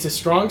a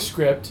strong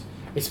script,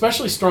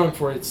 especially strong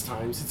for its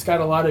times. It's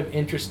got a lot of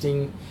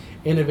interesting,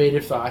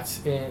 innovative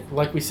thoughts. And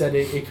like we said,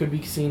 it could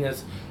be seen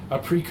as a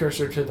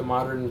precursor to the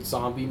modern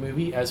zombie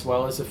movie, as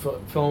well as a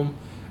film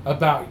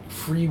about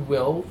free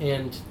will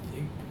and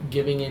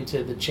giving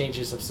into the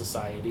changes of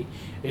society.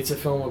 It's a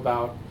film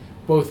about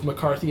both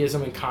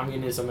McCarthyism and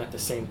communism at the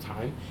same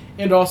time,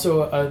 and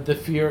also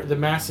the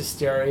mass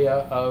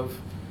hysteria of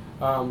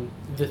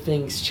the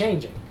things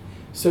changing.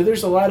 So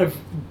there's a lot of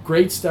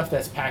great stuff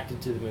that's packed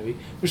into the movie.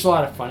 There's a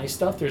lot of funny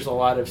stuff. There's a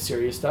lot of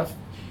serious stuff.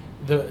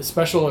 The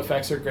special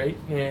effects are great,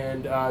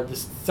 and the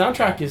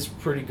soundtrack is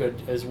pretty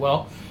good as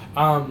well.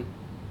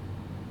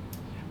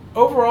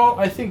 Overall,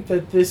 I think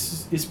that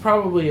this is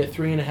probably a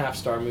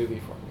 3.5-star movie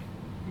for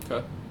me.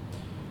 Okay.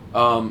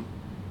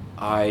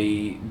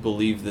 I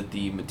believe that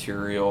the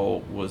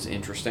material was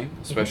interesting,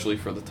 especially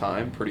for the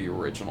time. Pretty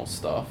original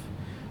stuff.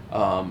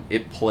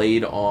 It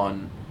played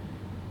on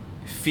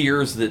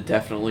fears that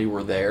definitely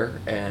were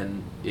there,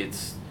 and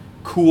it's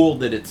cool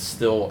that it's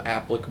still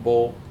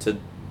applicable to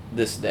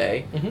this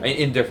day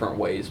in different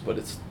ways, but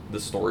the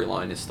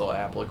storyline is still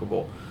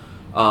applicable.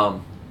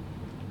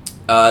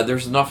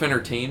 There's enough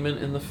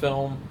entertainment in the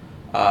film.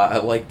 I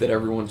like that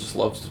everyone just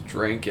loves to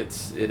drink.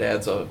 It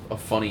adds a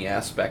funny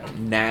aspect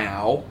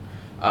now.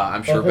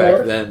 I'm sure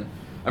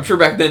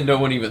back then no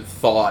one even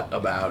thought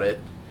about it.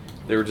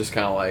 They were just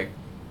kind of like,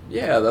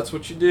 yeah, that's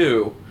what you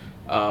do.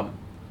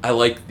 I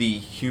like the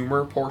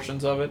humor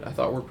portions of it. I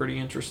thought were pretty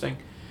interesting.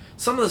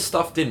 Some of the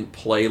stuff didn't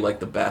play like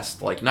the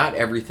best. Like, not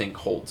everything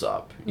holds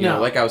up. You know,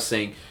 like I was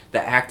saying,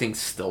 the acting's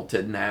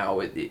stilted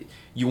now.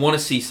 You want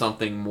to see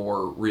something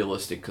more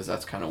realistic because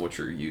that's kind of what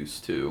you're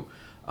used to.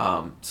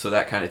 So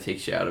that kind of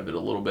takes you out of it a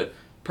little bit.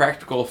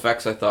 Practical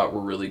effects I thought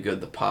were really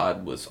good. The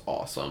pod was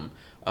awesome.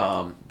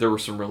 There were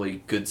some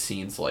really good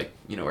scenes, like,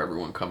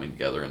 everyone coming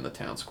together in the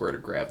town square to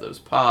grab those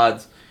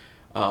pods.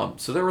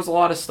 So there was a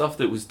lot of stuff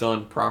that was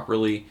done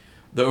properly.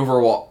 The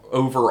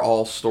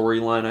overall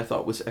storyline I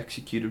thought was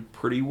executed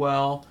pretty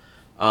well.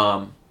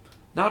 Not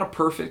a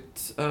perfect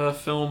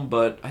film,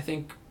 but I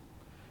think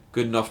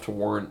good enough to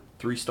warrant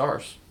 3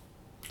 stars.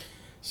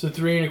 So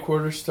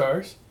 3.25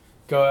 stars.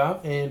 Go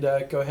out and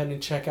go ahead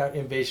and check out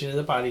Invasion of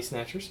the Body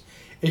Snatchers.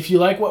 If you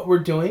like what we're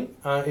doing,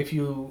 if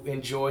you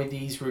enjoy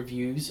these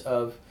reviews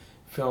of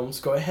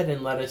films, go ahead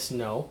and let us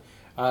know.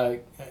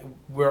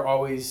 We're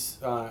always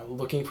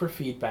looking for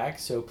feedback,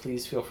 so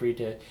please feel free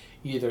to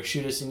either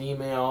shoot us an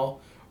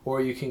email,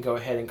 or you can go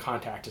ahead and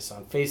contact us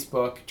on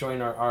Facebook,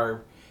 join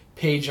our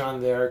page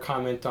on there,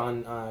 comment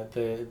on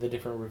the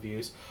different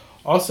reviews.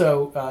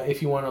 Also,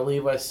 if you want to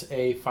leave us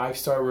a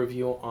 5-star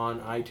review on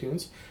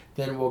iTunes,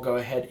 then we'll go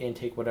ahead and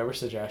take whatever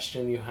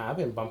suggestion you have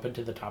and bump it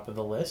to the top of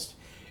the list.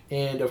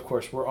 And, of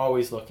course, we're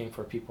always looking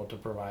for people to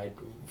provide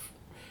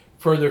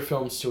further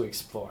films to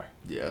explore.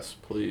 Yes,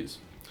 please.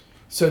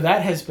 So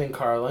that has been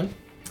Carlin.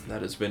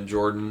 That has been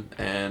Jordan,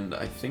 and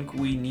I think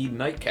we need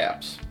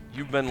nightcaps.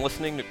 You've been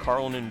listening to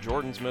Carlin and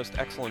Jordan's Most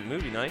Excellent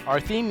Movie Night.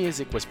 Our theme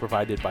music was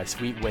provided by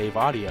Sweet Wave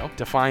Audio.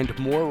 To find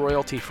more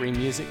royalty-free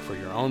music for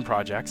your own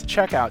projects,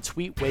 check out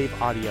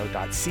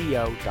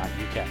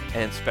sweetwaveaudio.co.uk.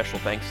 And special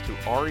thanks to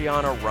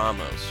Ariana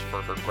Ramos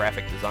for her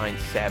graphic design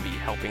savvy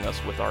helping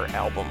us with our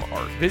album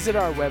art. Visit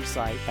our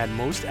website at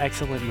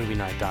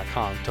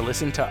mostexcellentmovienight.com to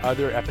listen to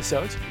other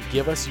episodes,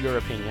 give us your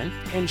opinion,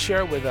 and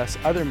share with us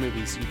other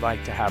movies you'd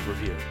like to have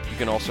reviewed. You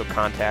can also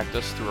contact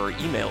us through our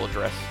email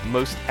address,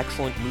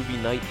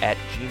 mostexcellentmovienight@gmail.com.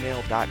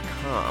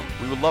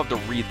 We would love to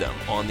read them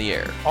on the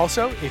air.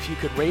 Also, if you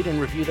could rate and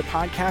review the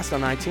podcast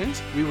on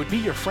iTunes, we would be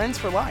your friends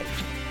for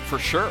life. For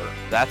sure.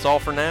 That's all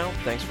for now.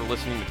 Thanks for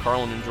listening to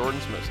Carlin and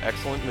Jordan's Most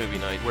Excellent Movie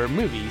Night, where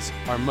movies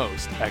are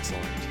most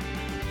excellent.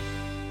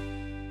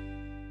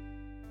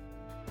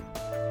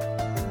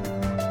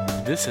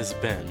 This has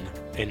been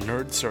a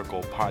Nerd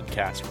Circle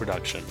podcast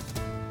production.